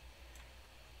plays.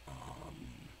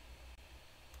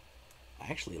 I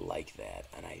actually like that,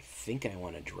 and I think I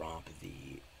want to drop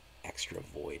the extra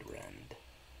Void Rend.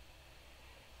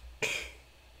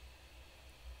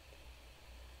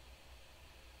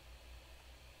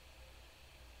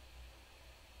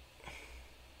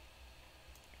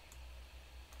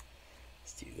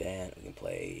 Let's do that. We can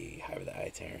play High with the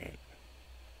Eye Tyrant.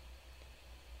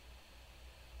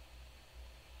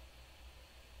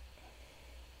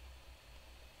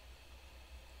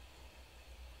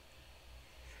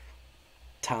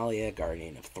 Talia,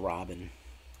 Guardian of Throbbing.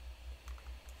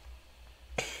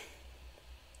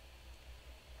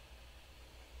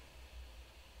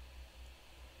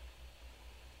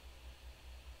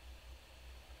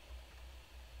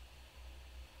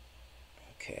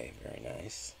 Okay, very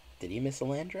nice. Did he miss a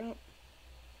land drop?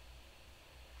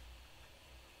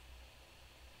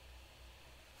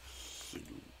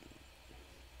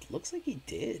 Looks like he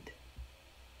did.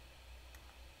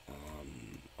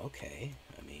 Okay,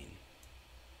 I mean...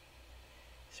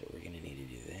 So we're going to need to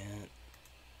do that.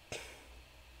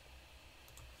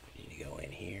 We need to go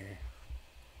in here.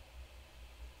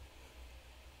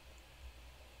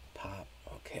 Pop,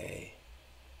 okay.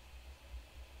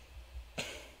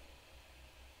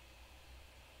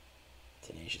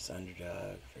 Tenacious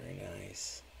Underdog, very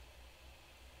nice.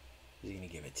 Who's he going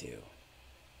to give it to?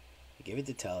 Give it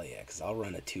to Talia, because I'll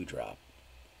run a 2-drop.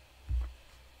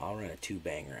 I'll run a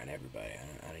 2-banger on everybody.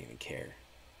 I don't even care.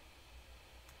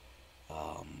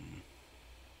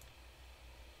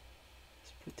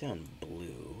 Let's put down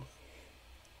blue.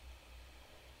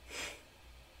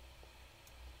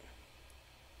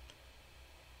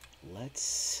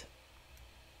 Let's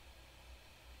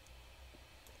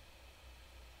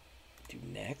do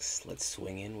next. Let's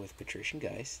swing in with Patrician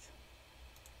Geist.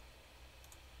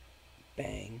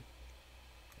 Bang.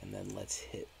 And then let's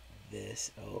hit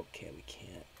this. Oh, okay, we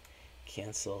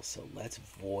cancel. So let's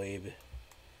Void.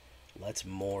 Let's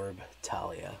Morb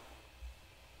Talia.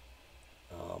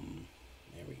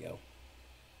 There we go.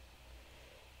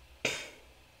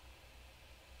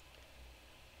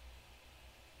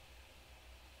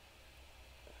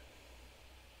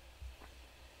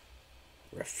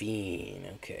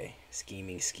 Raffine, okay.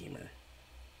 Scheming Schemer.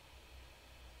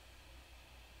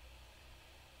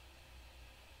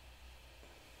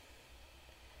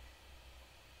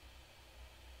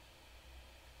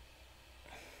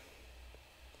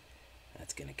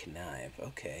 That's gonna connive,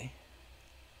 okay.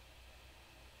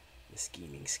 The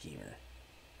Scheming Schemer.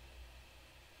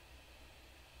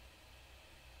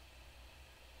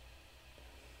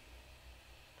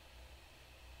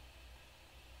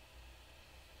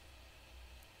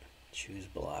 Choose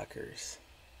blockers.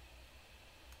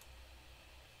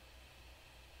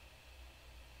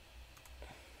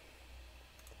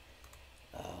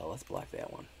 Let's block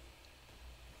that one.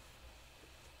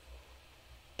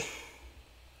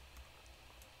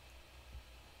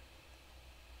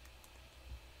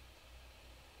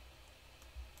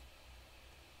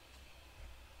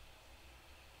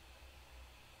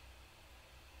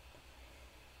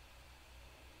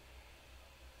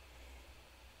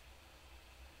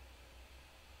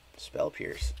 Spell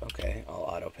Pierce. Okay, I'll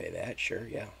auto pay that. Sure,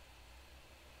 yeah.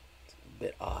 It's a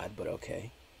bit odd, but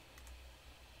okay.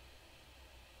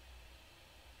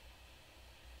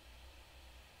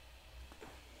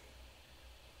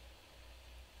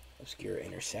 Obscura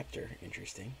Interceptor.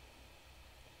 Interesting.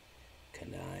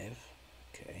 Connive.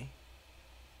 Okay.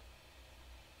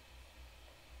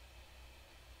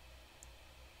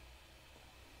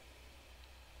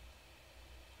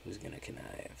 Who's gonna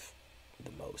connive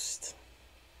the most?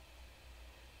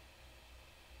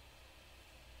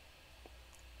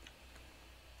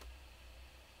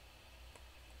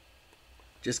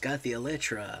 Just got the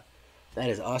Elytra.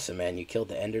 That is awesome, man. You killed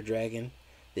the Ender Dragon.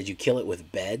 Did you kill it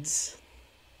with beds?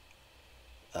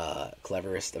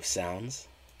 Cleverest of sounds.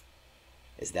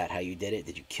 Is that how you did it?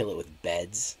 Did you kill it with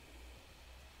beds?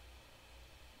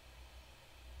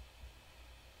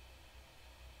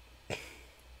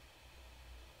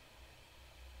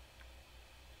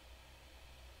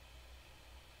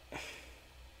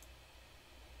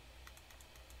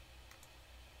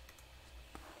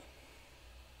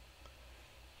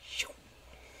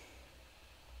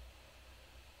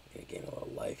 Gain a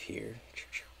little life here.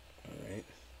 Alright.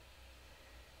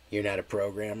 You're not a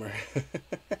programmer.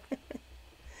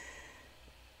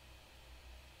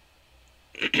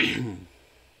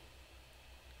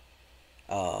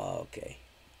 Oh, okay.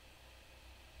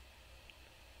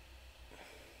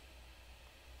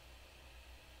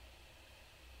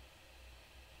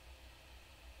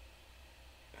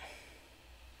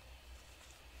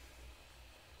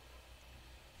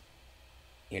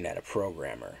 You're not a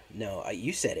programmer. No,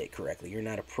 you said it correctly. You're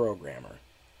not a programmer.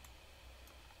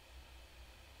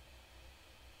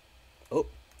 Oh,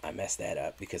 I messed that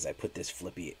up because I put this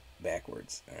flippy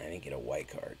backwards. I didn't get a white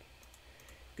card.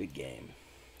 Good game.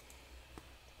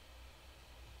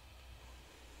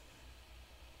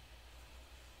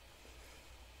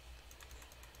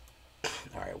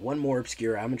 Alright, one more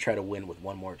Obscura. I'm going to try to win with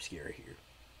one more Obscura here.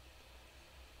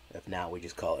 If not, we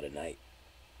just call it a night.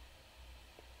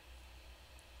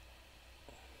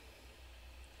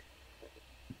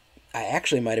 I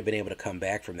actually might have been able to come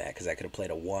back from that because I could have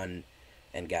played a 1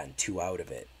 and gotten 2 out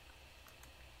of it.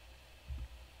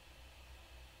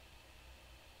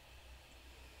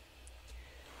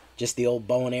 Just the old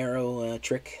bow and arrow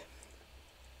trick.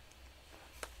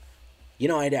 You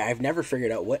know, I've never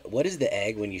figured out what is the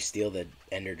egg when you steal the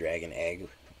Ender Dragon egg.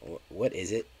 What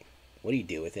is it? What do you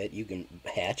do with it? You can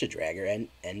hatch a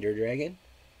Ender Dragon?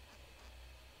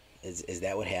 Is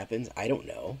that what happens? I don't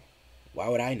know. Why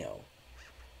would I know?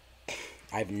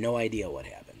 I have no idea what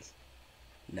happens.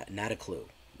 Not a clue.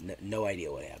 No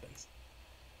idea what happens.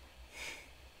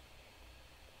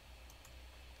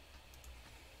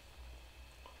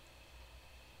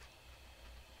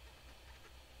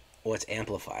 What's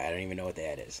Amplify? I don't even know what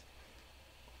that is.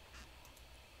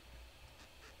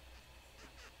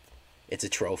 It's a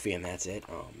trophy and that's it?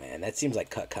 Oh, man. That seems like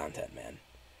cut content, man.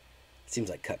 It seems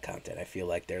like cut content. I feel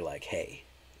like they're like, hey,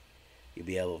 you'll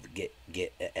be able to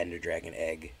get an Ender Dragon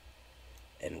egg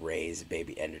and raise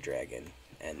baby Ender Dragon,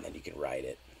 and then you can ride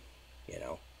it, you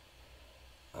know?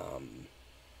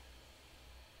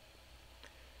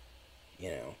 You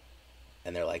know?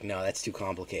 And they're like, no, that's too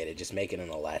complicated. Just make it an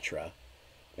Elytra.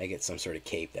 Make it some sort of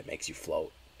cape that makes you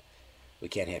float. We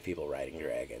can't have people riding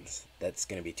dragons. That's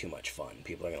going to be too much fun.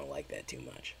 People are going to like that too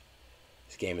much.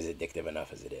 This game is addictive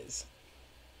enough as it is.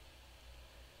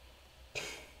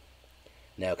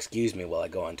 Now, excuse me while I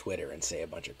go on Twitter and say a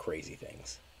bunch of crazy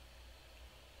things.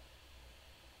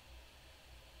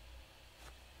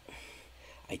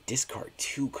 I discard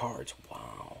 2 cards.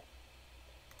 Wow.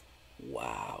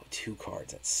 Wow, 2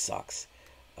 cards. That sucks.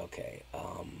 Okay,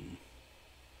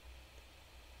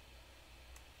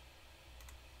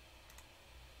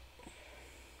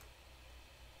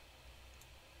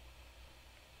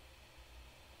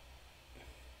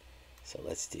 so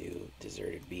let's do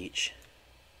Deserted Beach.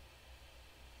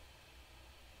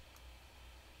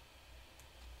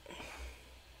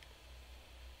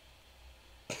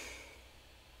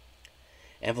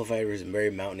 Amplified is very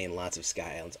mountainy and lots of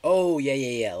sky islands. Oh,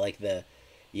 yeah. Like the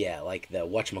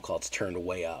whatchamacallit's turned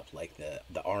way up. Like the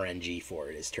RNG for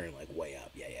it is turned like way up.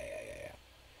 Yeah.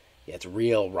 Yeah, it's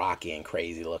real rocky and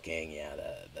crazy looking. Yeah,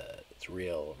 it's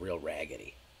real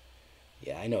raggedy.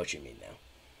 Yeah, I know what you mean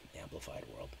now. Amplified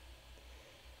world.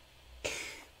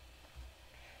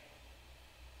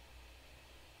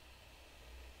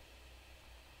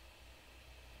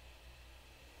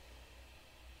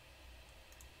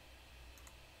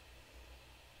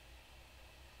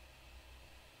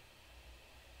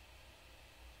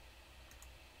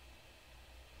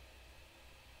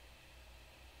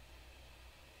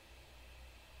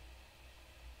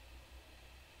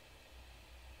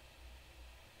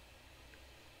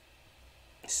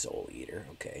 Soul Eater.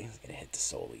 Okay, he's gonna hit the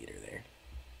Soul Eater there.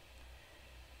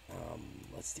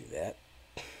 Let's do that.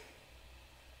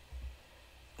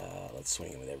 Let's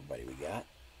swing it with everybody we got.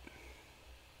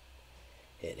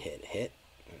 Hit.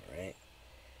 Alright.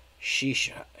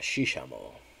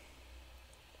 Shishamo.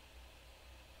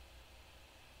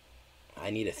 I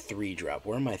need a 3-drop.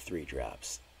 Where are my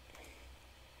 3-drops?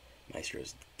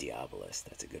 Maestro's Diabolist.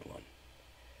 That's a good one.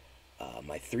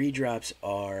 My 3-drops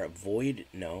are Void.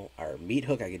 No, are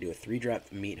Meathook. I could do a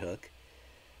 3-drop Meathook.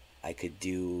 I could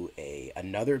do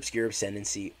another Obscura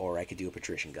Ascendancy, or I could do a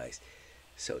Patrician Geist.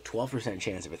 So 12%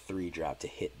 chance of a 3-drop to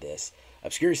hit this.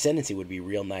 Obscura Ascendancy would be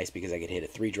real nice because I could hit a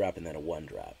 3-drop and then a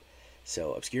 1-drop.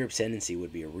 So Obscura Ascendancy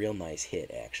would be a real nice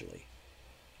hit, actually.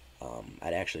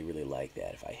 I'd actually really like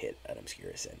that if I hit an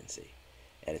Obscura Ascendancy.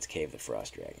 And it's Cave the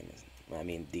Frost Dragon. I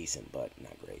mean, decent, but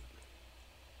not great.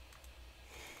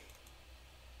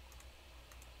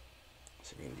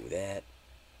 So we're going to do that.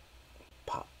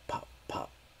 Pop. There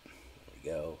we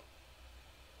go.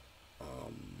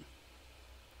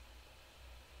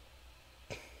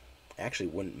 I actually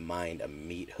wouldn't mind a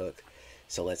Meathook.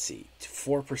 So let's see.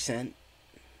 4%.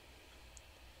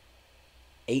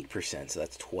 8%, so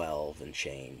that's 12 and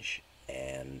change.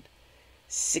 And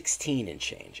 16 and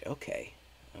change. Okay.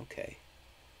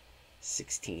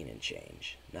 16 and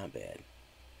change. Not bad.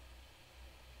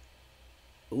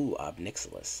 Ooh,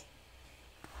 Obnixilis.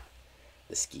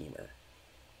 The Schemer.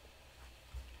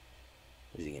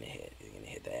 Who's he going to hit? He's going to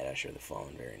hit that Usher the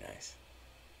Fallen. Very nice.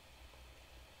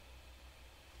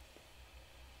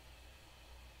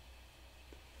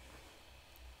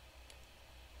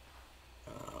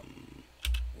 I'm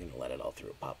going to let it all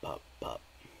through. Pop. Alright.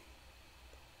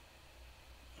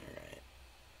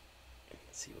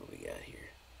 Let's see what we got here.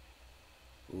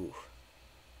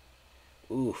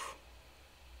 Oof.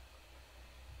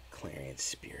 Clarion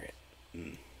Spirit.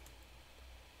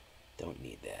 Don't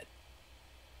need that.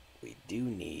 We do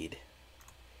need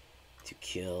to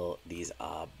kill these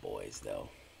Ob boys, though.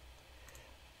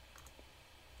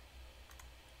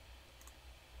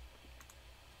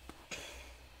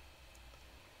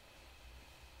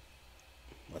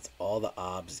 That's all the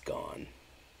Obs gone.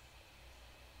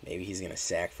 Maybe he's going to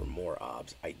sack for more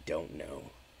Obs. I don't know.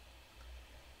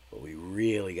 But we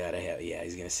really got to have... Yeah,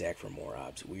 he's going to sack for more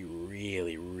Obs. We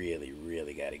really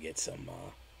got to get some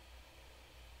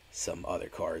other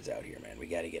cards out here, man. We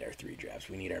got to get our 3-drops.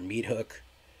 We need our Meathook.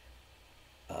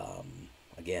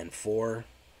 Again, 4.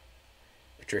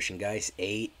 Patrician Geist,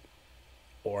 8.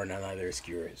 Or another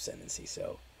Obscura Ascendancy.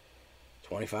 So,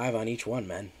 25 on each one,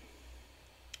 man.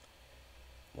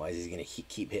 Why is he going to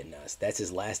keep hitting us? That's his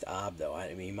last Ob, though. I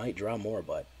mean, he might draw more,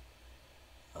 but...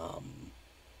 it's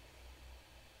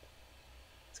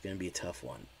going to be a tough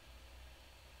one.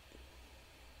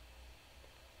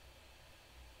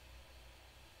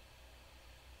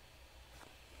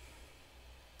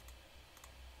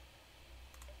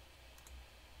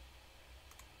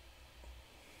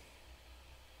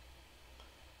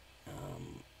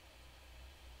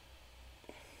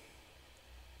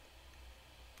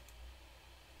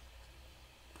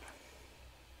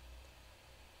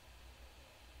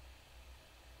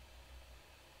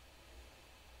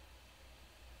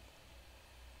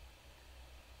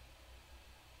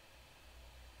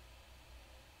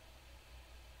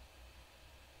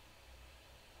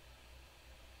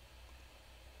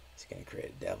 He's going to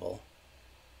create a devil.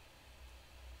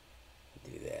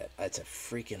 Do that. That's a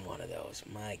freaking one of those.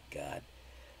 My God.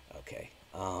 Okay.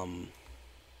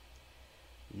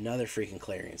 Another freaking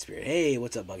Clarion Spirit. Hey,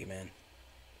 what's up, Buggy Man?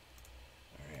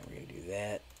 Alright, we're going to do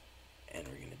that. And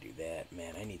we're going to do that.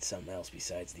 Man, I need something else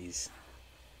besides these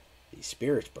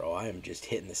spirits, bro. I am just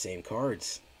hitting the same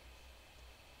cards.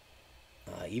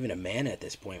 Even a mana at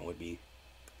this point would be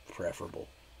preferable.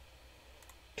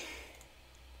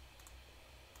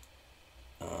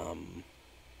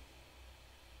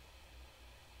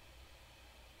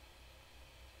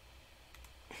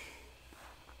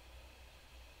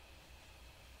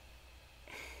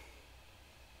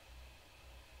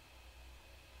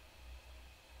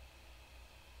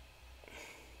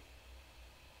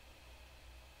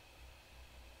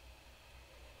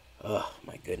 Oh,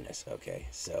 my goodness. Okay,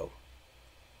 so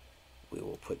we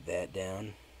will put that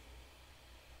down.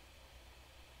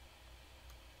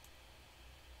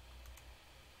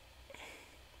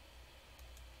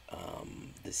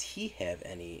 Does he have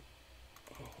any...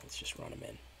 Oh, let's just run him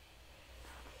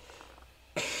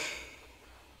in.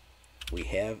 We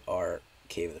have our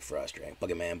Cave of the Frost Dragon.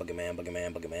 Bugger man, bugger man, bugger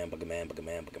man, bugger man, bugger man, bugger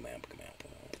man, bugger man, bugger man.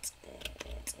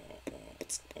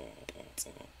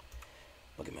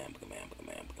 Bugger man, bugger man, bugger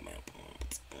man, bugger man.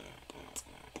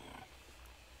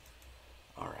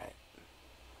 Alright.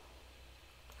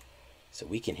 So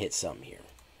we can hit something here.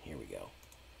 Here we go.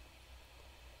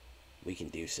 We can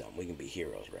do something. We can be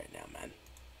heroes right now, man.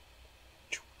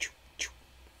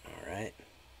 Alright.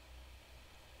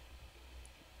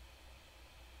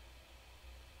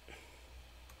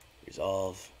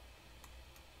 Resolve.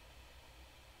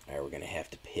 Alright, we're going to have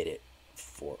to hit it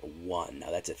for 1.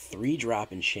 Now that's a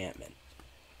 3-drop enchantment.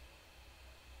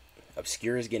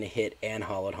 Obscura is going to hit and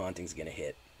Hallowed Haunting is going to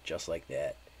hit. Just like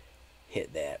that.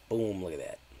 Hit that. Boom, look at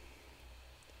that.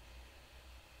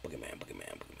 Booger man, booger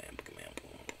man, booger man, booger man.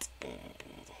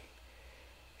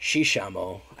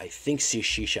 Shishamo. I think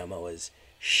Shishamo is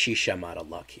Shisham out of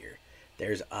luck here.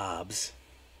 There's Obs.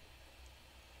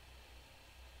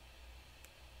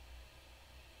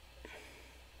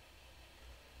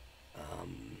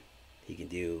 He can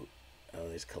do... Oh,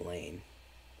 there's Kalane.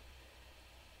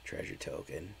 Treasure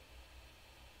token.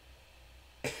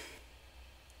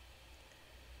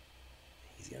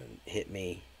 He's going to hit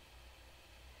me.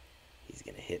 He's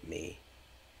going to hit me.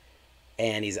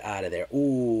 And he's out of there.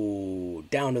 Ooh,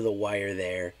 down to the wire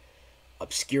there.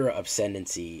 Obscura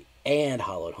Ascendancy and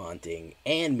Hallowed Haunting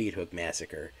and Meathook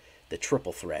Massacre. The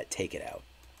triple threat. Take it out.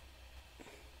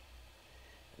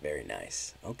 Very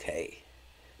nice. Okay.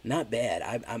 Not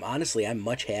bad. I'm honestly, I'm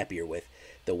much happier with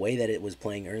the way that it was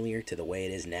playing earlier to the way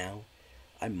it is now.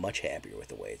 I'm much happier with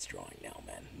the way it's drawing now,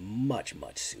 man. Much,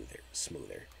 much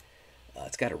smoother.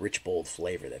 It's got a rich, bold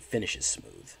flavor that finishes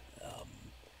smooth.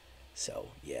 So,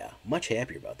 yeah, much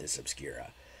happier about this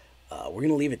Obscura. We're going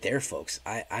to leave it there, folks.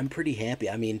 I'm pretty happy.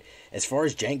 I mean, as far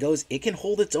as jank goes, it can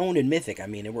hold its own in Mythic. I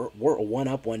mean, we're a 1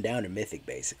 up, 1 down in Mythic,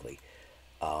 basically.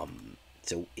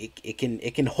 So it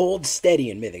can hold steady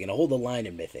in Mythic, and hold the line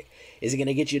in Mythic. Is it going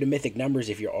to get you to Mythic numbers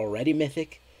if you're already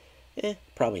Mythic?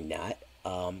 Probably not,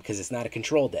 because it's not a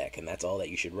control deck, and that's all that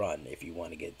you should run if you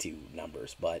want to get to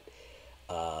numbers. But,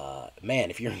 man,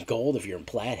 if you're in gold, if you're in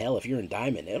plat, hell, if you're in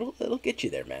diamond, it'll get you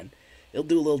there, man. It'll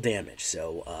do a little damage.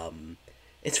 So,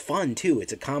 it's fun, too.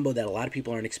 It's a combo that a lot of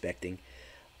people aren't expecting,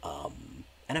 and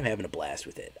I'm having a blast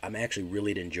with it. I'm actually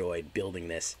really enjoyed building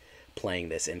this, playing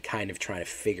this, and kind of trying to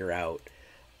figure out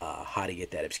how to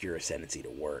get that Obscura Ascendancy to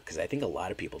work, because I think a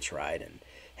lot of people tried and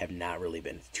have not really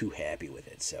been too happy with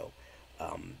it. So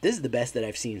this is the best that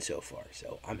I've seen so far,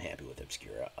 so I'm happy with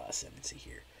Obscura Ascendancy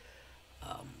here.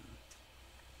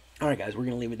 Alright guys, we're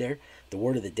going to leave it there. The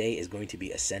word of the day is going to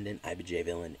be Ascendant, IBJ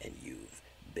Villain, and you've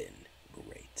been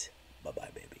great. Bye-bye,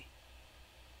 baby.